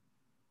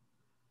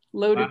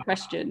 Loaded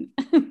question.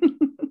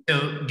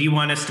 So do you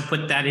want us to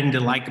put that into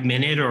like a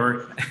minute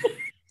or?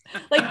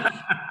 Like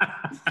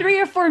 3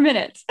 or 4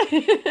 minutes.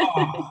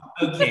 Oh,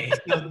 okay.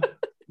 So,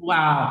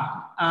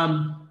 wow.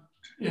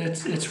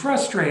 It's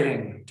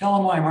frustrating. Tell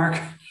them why, Mark.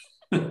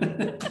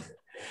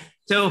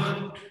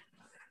 So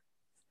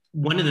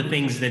one of the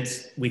things that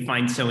we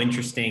find so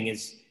interesting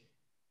is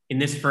in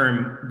this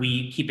firm,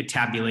 we keep a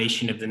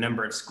tabulation of the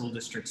number of school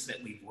districts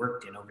that we've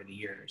worked in over the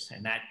years.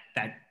 And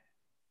that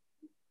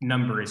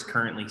number is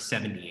currently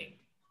 78.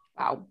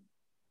 Wow.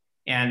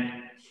 And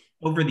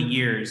over the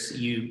years,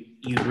 you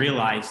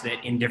realize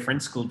that in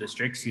different school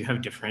districts, you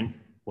have different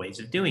ways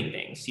of doing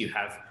things. You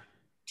have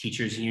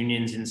teachers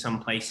unions in some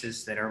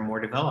places that are more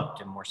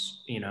developed and more,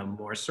 you know,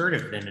 more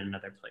assertive than in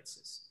other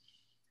places.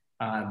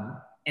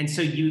 And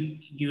so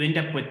you end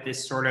up with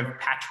this sort of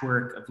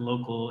patchwork of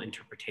local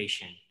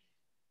interpretation.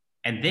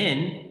 And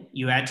then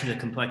you add to the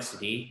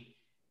complexity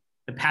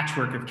the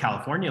patchwork of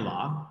California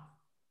law,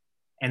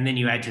 and then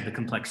you add to the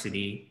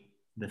complexity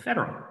the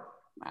federal.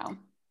 Wow.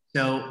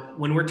 So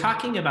when we're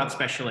talking about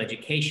special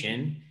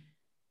education,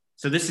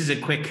 so this is a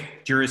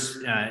quick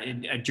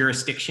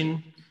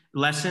jurisdiction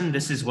lesson.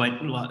 This is what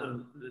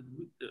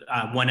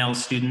 1L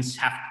students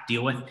have to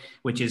deal with,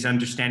 which is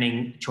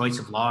understanding choice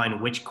of law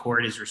and which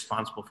court is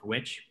responsible for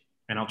which.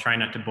 And I'll try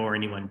not to bore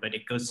anyone, but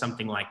it goes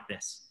something like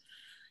this.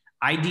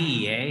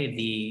 IDEA,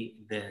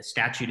 the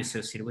statute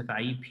associated with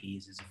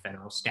IEPs, is a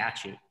federal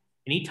statute.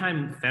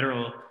 Anytime the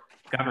federal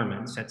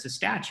government sets a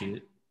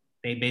statute,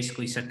 they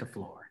basically set the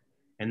floor.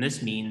 And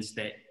this means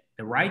that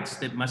the rights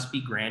that must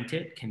be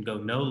granted can go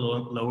no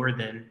lower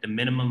than the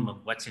minimum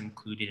of what's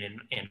included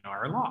in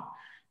our law.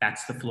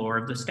 That's the floor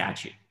of the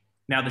statute.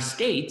 Now, the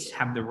states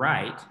have the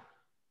right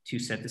to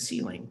set the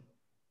ceiling,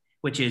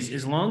 which is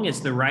as long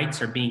as the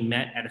rights are being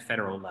met at a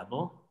federal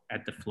level,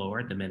 at the floor,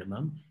 at the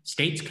minimum,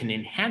 states can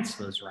enhance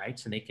those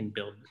rights and they can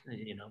build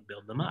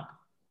them up.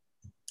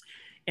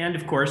 And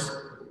of course,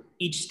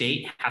 each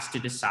state has to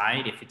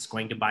decide if it's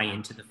going to buy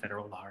into the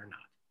federal law or not.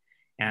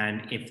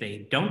 And if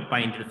they don't buy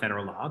into the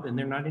federal law, then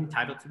they're not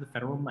entitled to the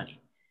federal money.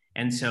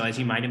 And so, as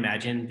you might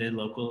imagine,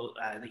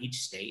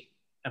 each state,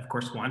 of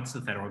course, wants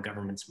the federal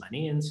government's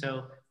money. And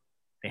so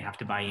they have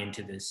to buy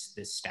into this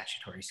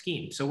statutory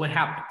scheme. So what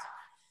happens?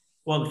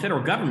 Well, the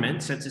federal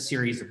government sets a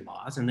series of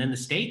laws, and then the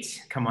states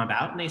come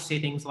about and they say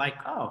things like,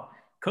 oh,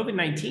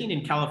 COVID-19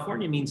 in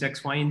California means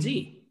X, Y, and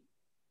Z.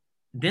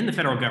 Then the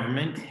federal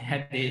government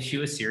had to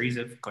issue a series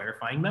of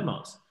clarifying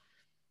memos.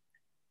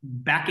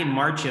 Back in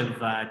March of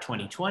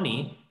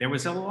 2020, there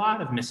was a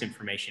lot of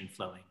misinformation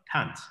flowing,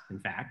 tons, in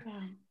fact.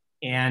 Yeah.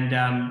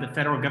 And the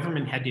federal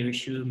government had to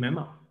issue a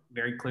memo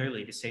very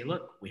clearly to say,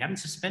 look, we haven't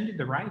suspended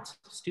the rights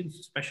of students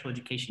with special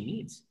education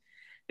needs.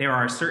 There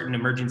are certain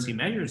emergency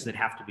measures that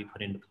have to be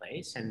put into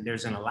place, and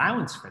there's an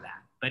allowance for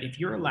that. But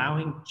if you're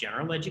allowing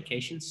general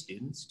education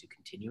students to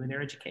continue in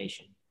their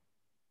education,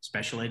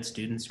 special ed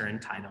students are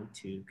entitled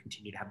to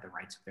continue to have the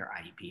rights of their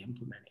IEP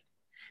implemented.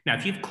 Now,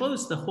 if you've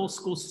closed the whole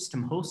school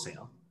system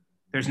wholesale,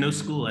 there's no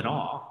school at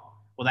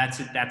all, well,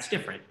 that's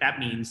different. That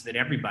means that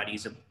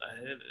everybody's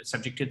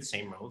subject to the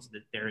same rules,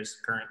 that there is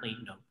currently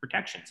no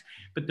protections.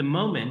 But the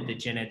moment that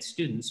gen ed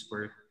students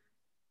were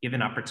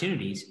given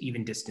opportunities,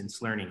 even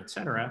distance learning, et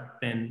cetera,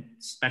 then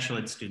special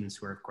ed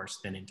students were, of course,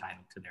 then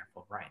entitled to their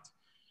full rights.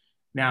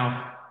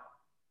 Now,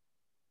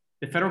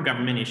 the federal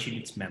government issued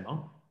its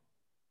memo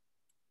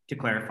to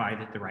clarify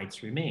that the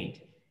rights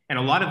remained. And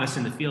a lot of us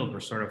in the field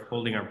were sort of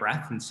holding our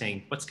breath and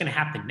saying, what's going to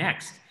happen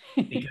next?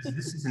 Because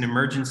this is an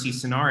emergency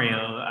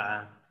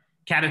scenario,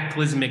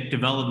 cataclysmic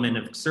development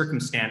of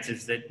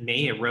circumstances that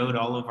may erode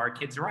all of our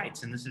kids'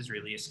 rights. And this is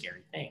really a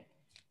scary thing.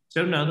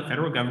 So no, the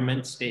federal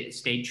government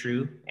stayed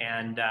true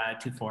and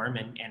to form,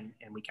 and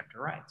we kept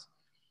our rights.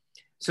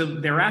 So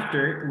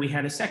thereafter, we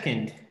had a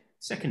second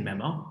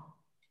memo.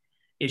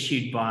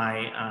 issued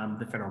by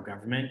the federal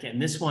government. And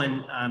this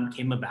one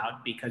came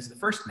about because the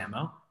first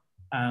memo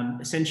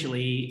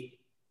essentially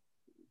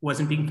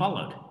wasn't being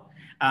followed.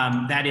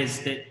 That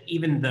is that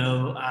even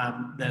though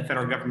the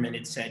federal government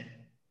had said,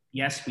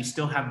 yes, we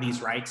still have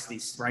these rights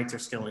are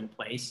still in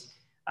place,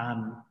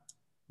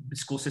 the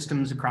school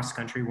systems across the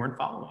country weren't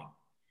following.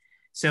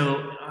 So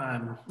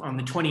on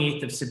the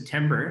 28th of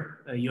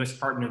September, the US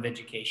Department of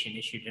Education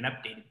issued an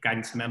updated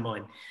guidance memo.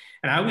 And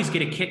I always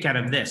get a kick out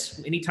of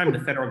this. Anytime the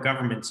federal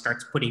government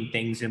starts putting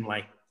things in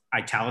like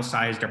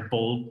italicized or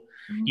bold,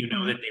 you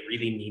know that they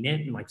really mean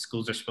it. And like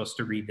schools are supposed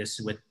to read this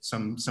with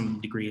some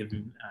degree of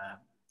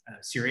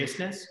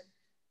seriousness.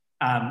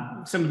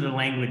 Some of the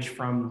language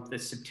from the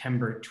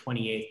September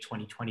 28th,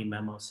 2020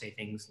 memo say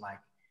things like,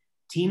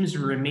 teams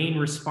remain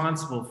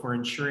responsible for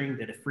ensuring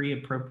that a free,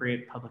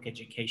 appropriate public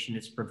education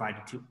is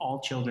provided to all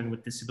children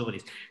with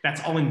disabilities. That's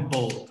all in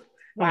bold.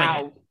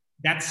 Wow. Like,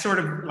 that's sort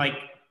of like,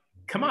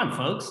 come on,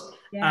 folks.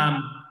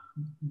 Yeah.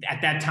 At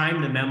that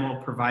time, the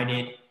memo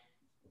provided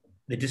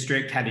the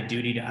district had a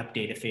duty to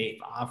update a faith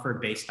offer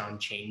based on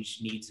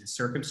changed needs and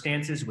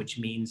circumstances, which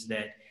means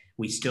that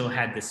we still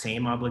had the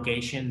same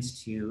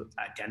obligations to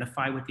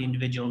identify what the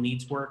individual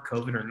needs were,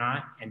 COVID or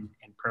not, and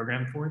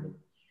program for them.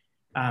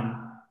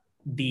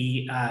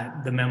 The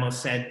memo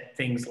said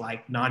things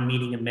like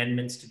non-meeting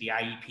amendments to the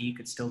IEP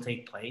could still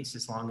take place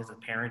as long as the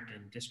parent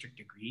and district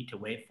agree to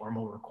waive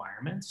formal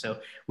requirements. So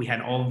we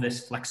had all of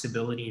this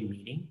flexibility in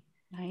meeting.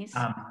 Nice.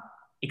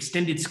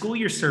 Extended school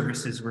year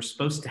services were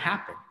supposed to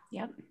happen.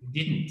 Yep.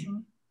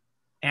 Didn't.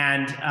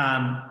 And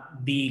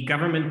the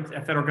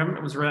federal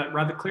government was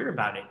rather clear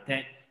about it,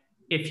 that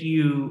if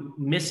you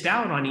missed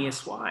out on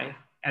ESY,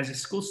 as a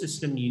school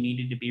system, you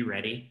needed to be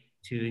ready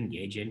to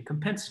engage in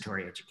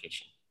compensatory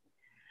education.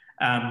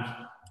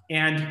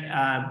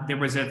 There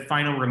was a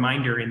final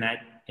reminder in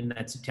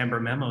that September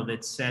memo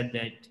that said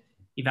that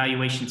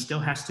evaluation still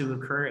has to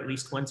occur at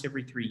least once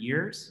every 3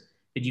 years,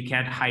 that you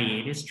can't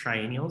hiatus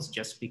triennials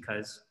just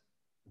because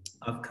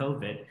of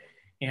COVID.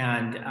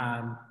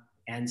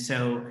 And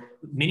so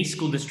many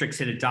school districts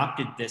had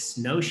adopted this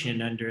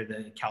notion under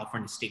the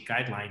California state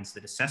guidelines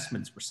that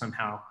assessments were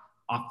somehow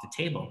off the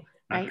table.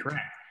 Not correct.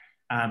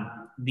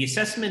 The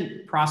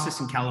assessment process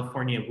in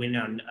California went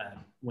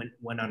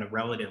on a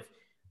relative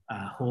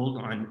hold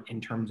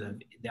in terms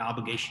of the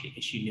obligation to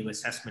issue new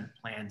assessment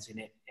plans.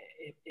 And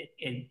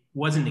it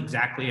wasn't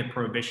exactly a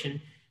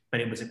prohibition,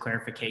 but it was a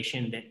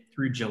clarification that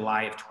through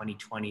July of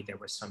 2020, there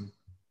was some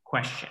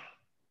question.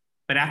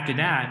 But after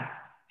that,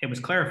 it was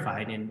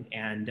clarified, and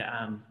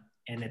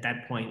at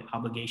that point,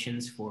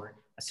 obligations for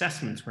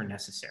assessments were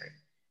necessary.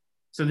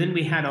 So then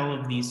we had all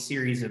of these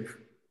series of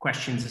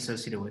questions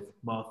associated with,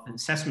 well, if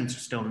assessments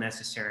are still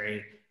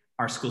necessary,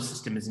 our school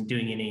system isn't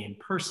doing any in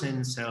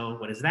person, so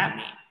what does that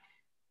mean?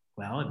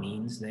 Well, it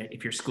means that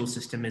if your school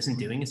system isn't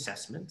doing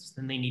assessments,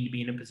 then they need to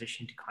be in a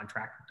position to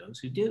contract with those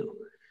who do,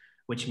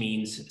 which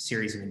means a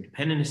series of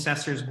independent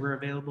assessors were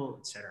available,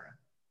 et cetera.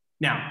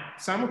 Now,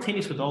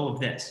 simultaneous with all of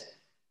this,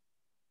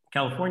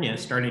 California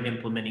started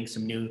implementing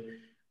some new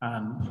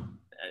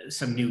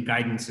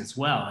guidance as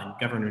well. And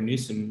Governor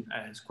Newsom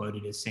is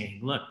quoted as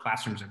saying, look,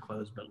 classrooms are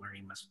closed, but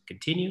learning must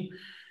continue.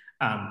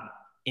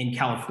 In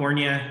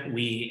California,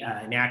 we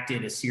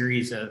enacted a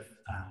series of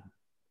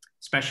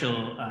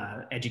special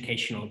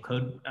educational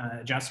code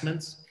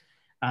adjustments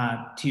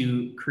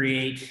to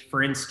create,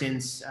 for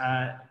instance,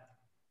 a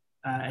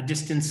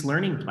distance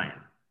learning plan.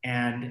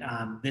 And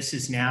this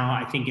is now,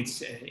 I think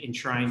it's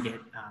enshrined at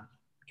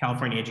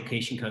California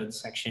Education Code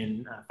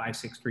section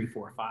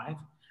 56345.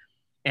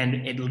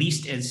 And at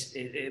least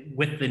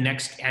with the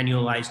next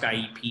annualized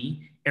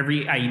IEP,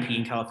 every IEP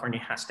in California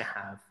has to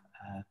have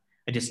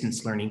a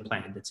distance learning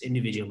plan that's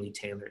individually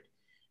tailored.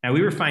 Now,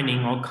 we were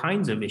finding all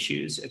kinds of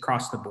issues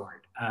across the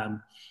board.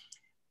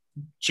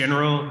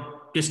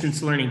 General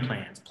distance learning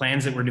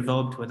plans that were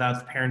developed without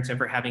the parents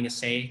ever having a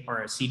say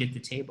or a seat at the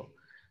table.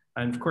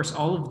 And of course,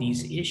 all of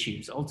these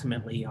issues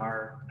ultimately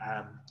are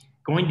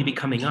going to be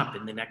coming up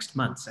in the next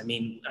months. I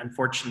mean,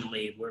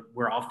 unfortunately,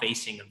 we're all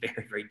facing a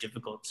very, very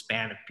difficult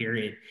span of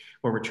period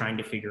where we're trying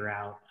to figure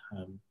out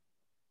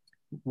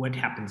what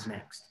happens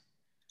next.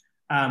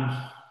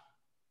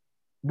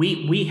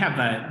 We have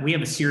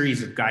a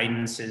series of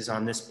guidances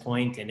on this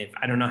point, and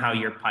I don't know how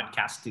your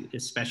podcast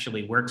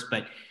especially works,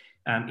 but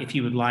if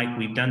you would like,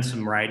 we've done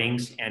some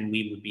writings, and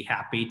we would be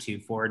happy to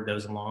forward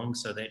those along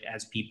so that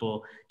as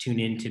people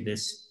tune into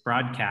this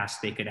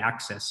broadcast, they could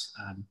access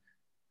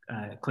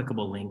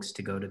clickable links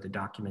to go to the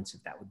documents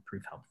if that would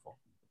prove helpful.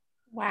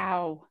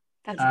 Wow,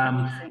 that's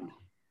amazing.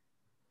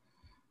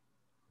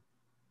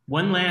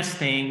 One last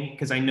thing,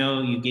 because I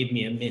know you gave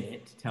me a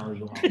minute to tell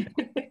you all.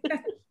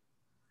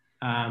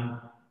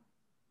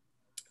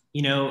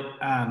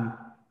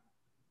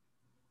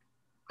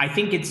 I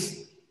think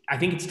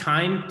it's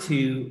time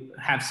to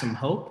have some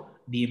hope.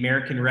 The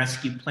American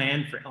Rescue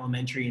Plan for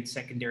Elementary and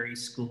Secondary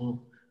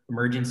School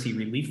Emergency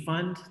Relief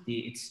Fund.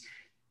 It's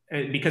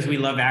because we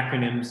love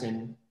acronyms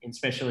in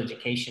special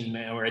education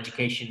or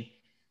education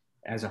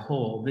as a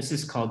whole. This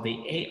is called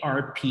the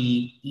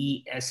ARPESSER.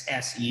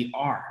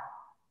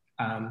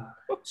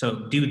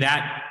 So do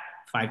that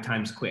 5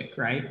 times quick,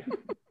 right?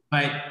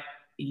 But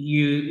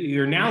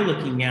you're now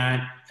looking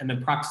at an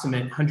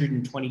approximate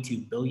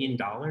 $122 billion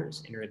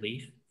in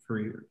relief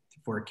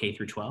for K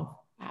through 12.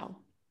 Wow.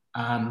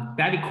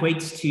 That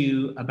equates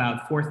to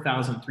about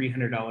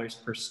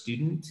 $4,300 per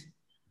student.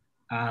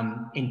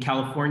 In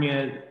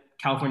California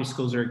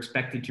schools are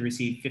expected to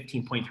receive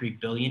 $15.3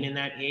 billion in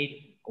that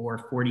aid, or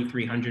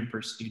 $4,300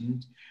 per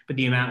student, but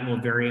the amount will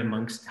vary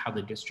amongst how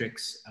the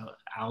districts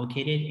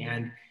allocate it.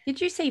 And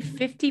did you say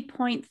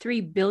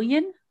 50.3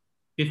 billion?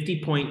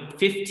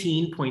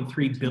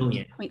 15.3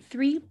 billion.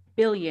 0.3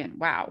 billion.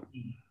 Wow.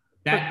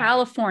 For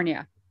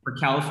California. For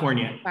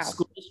California, wow.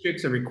 School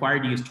districts are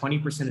required to use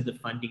 20% of the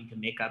funding to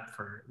make up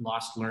for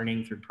lost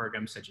learning through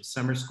programs such as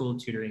summer school,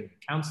 tutoring, and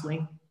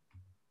counseling.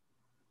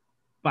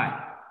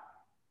 But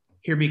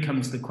here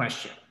becomes the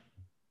question.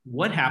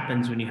 What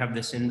happens when you have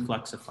this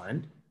influx of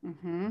fund?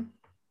 Mm-hmm.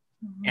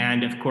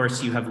 And of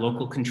course, you have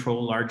local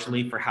control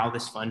largely for how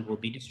this fund will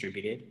be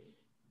distributed.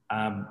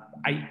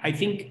 I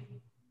think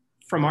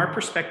from our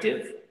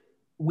perspective,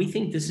 we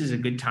think this is a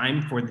good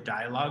time for the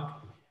dialogue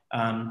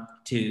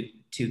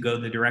to go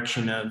the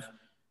direction of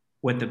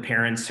what the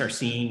parents are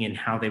seeing and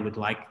how they would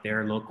like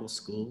their local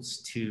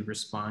schools to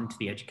respond to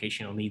the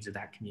educational needs of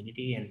that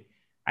community. And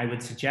I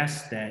would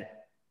suggest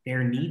that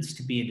there needs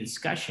to be a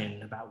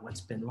discussion about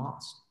what's been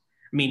lost.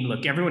 I mean,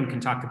 look, everyone can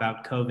talk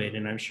about COVID,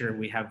 and I'm sure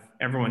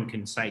everyone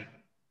can cite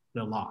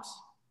the loss.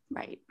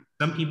 Right.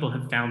 Some people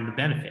have found the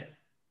benefit.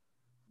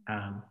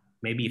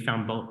 Maybe you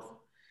found both.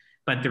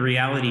 But the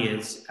reality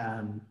is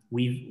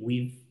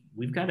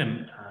we've got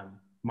a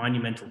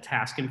monumental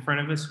task in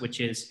front of us, which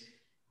is,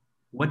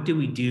 what do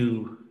we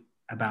do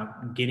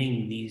about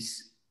getting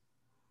these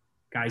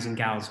guys and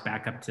gals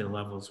back up to the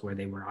levels where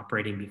they were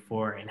operating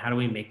before, and how do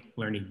we make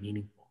learning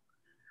meaningful?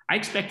 I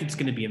expect it's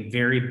going to be a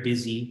very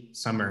busy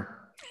summer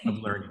of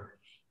learning.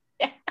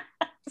 Yes.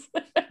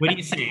 What do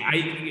you say?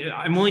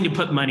 I'm willing to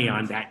put money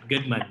on that.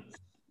 Good money.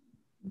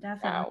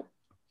 Definitely.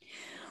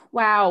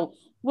 Wow.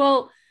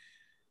 Well,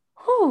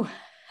 whew.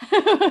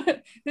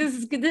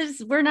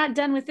 this we're not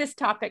done with this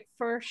topic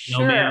for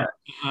sure. No,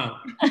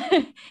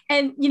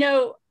 And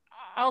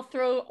I'll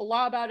throw a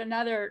law about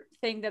another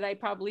thing that I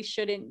probably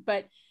shouldn't,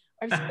 but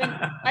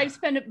I've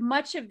spent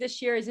much of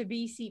this year as a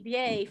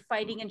BCBA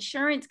fighting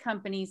insurance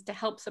companies to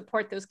help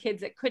support those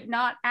kids that could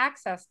not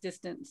access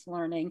distance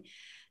learning.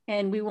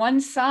 And we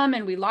won some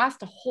and we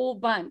lost a whole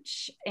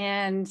bunch.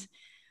 And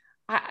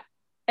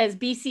as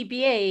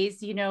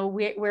BCBAs,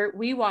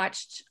 we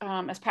watched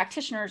as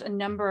practitioners a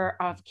number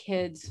of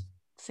kids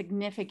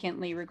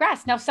significantly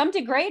regress. Now, some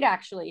did great,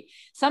 actually.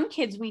 Some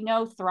kids we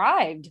know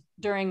thrived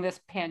during this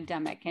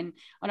pandemic. And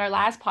on our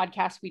last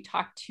podcast, we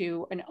talked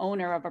to an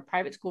owner of a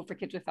private school for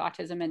kids with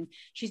autism, and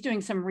she's doing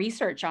some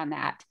research on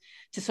that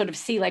to sort of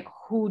see like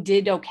who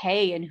did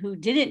okay and who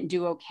didn't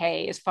do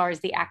okay as far as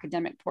the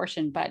academic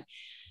portion. But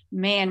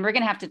man, we're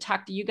going to have to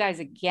talk to you guys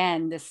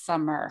again this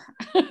summer.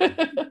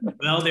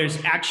 Well,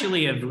 there's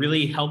actually a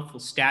really helpful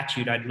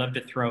statute I'd love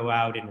to throw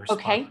out in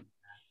response. Okay.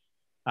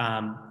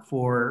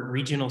 For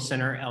regional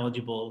center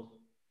eligible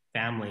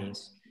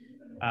families,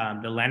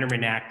 the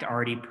Lanterman Act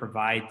already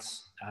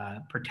provides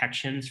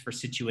protections for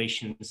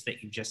situations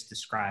that you just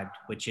described,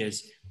 which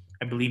is,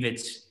 I believe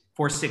it's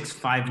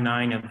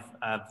 4659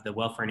 of the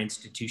Welfare and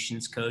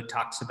Institutions Code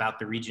talks about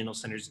the regional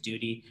center's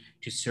duty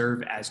to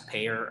serve as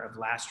payer of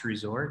last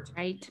resort.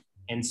 Right.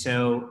 And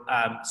so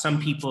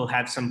some people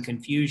have some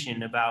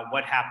confusion about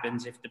what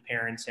happens if the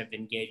parents have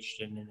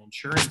engaged in an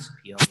insurance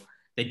appeal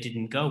that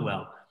didn't go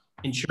well.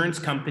 Insurance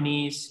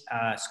companies,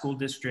 school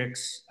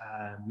districts,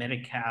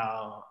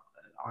 Medi-Cal,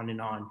 on and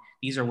on.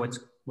 These are what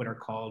are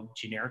called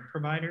generic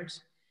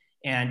providers.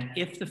 And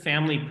if the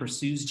family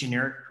pursues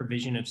generic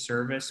provision of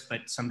service,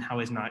 but somehow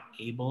is not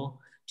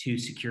able to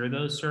secure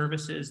those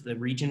services, the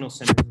regional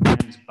center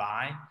stands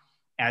by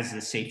as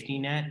the safety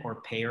net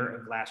or payer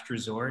of last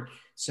resort.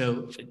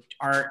 So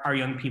our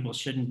young people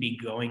shouldn't be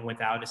going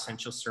without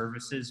essential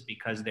services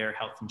because their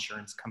health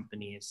insurance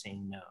company is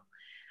saying no.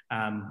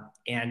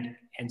 And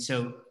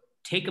so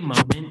take a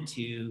moment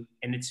to,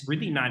 and it's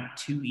really not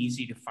too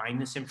easy to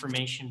find this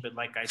information, but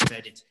like I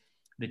said, it's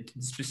the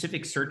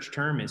specific search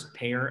term is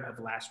payer of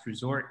last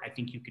resort. I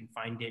think you can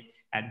find it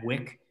at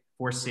WIC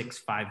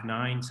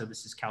 4659. So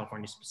this is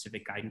California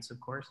specific guidance,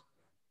 of course.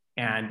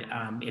 And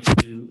if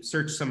you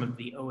search some of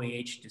the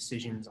OAH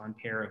decisions on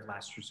payer of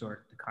last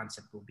resort, the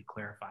concept will be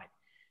clarified.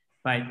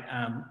 But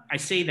I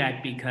say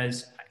that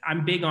because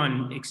I'm big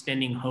on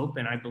extending hope,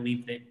 and I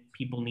believe that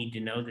people need to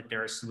know that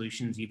there are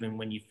solutions even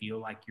when you feel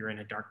like you're in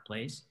a dark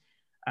place.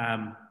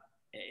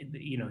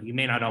 You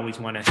may not always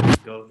want to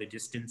go the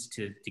distance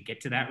to get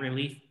to that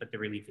relief, but the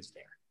relief is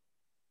there.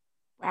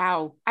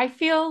 Wow. I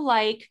feel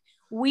like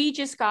we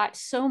just got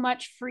so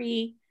much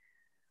free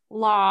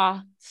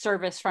law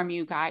service from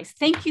you guys.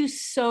 Thank you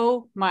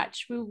so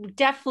much. We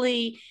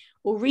definitely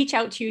will reach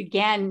out to you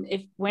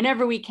again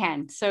whenever we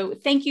can. So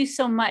thank you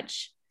so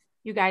much,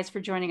 you guys, for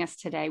joining us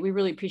today. We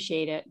really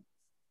appreciate it.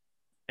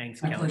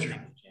 Thanks, My Kelly.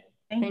 pleasure.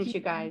 Thank Thank you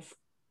guys.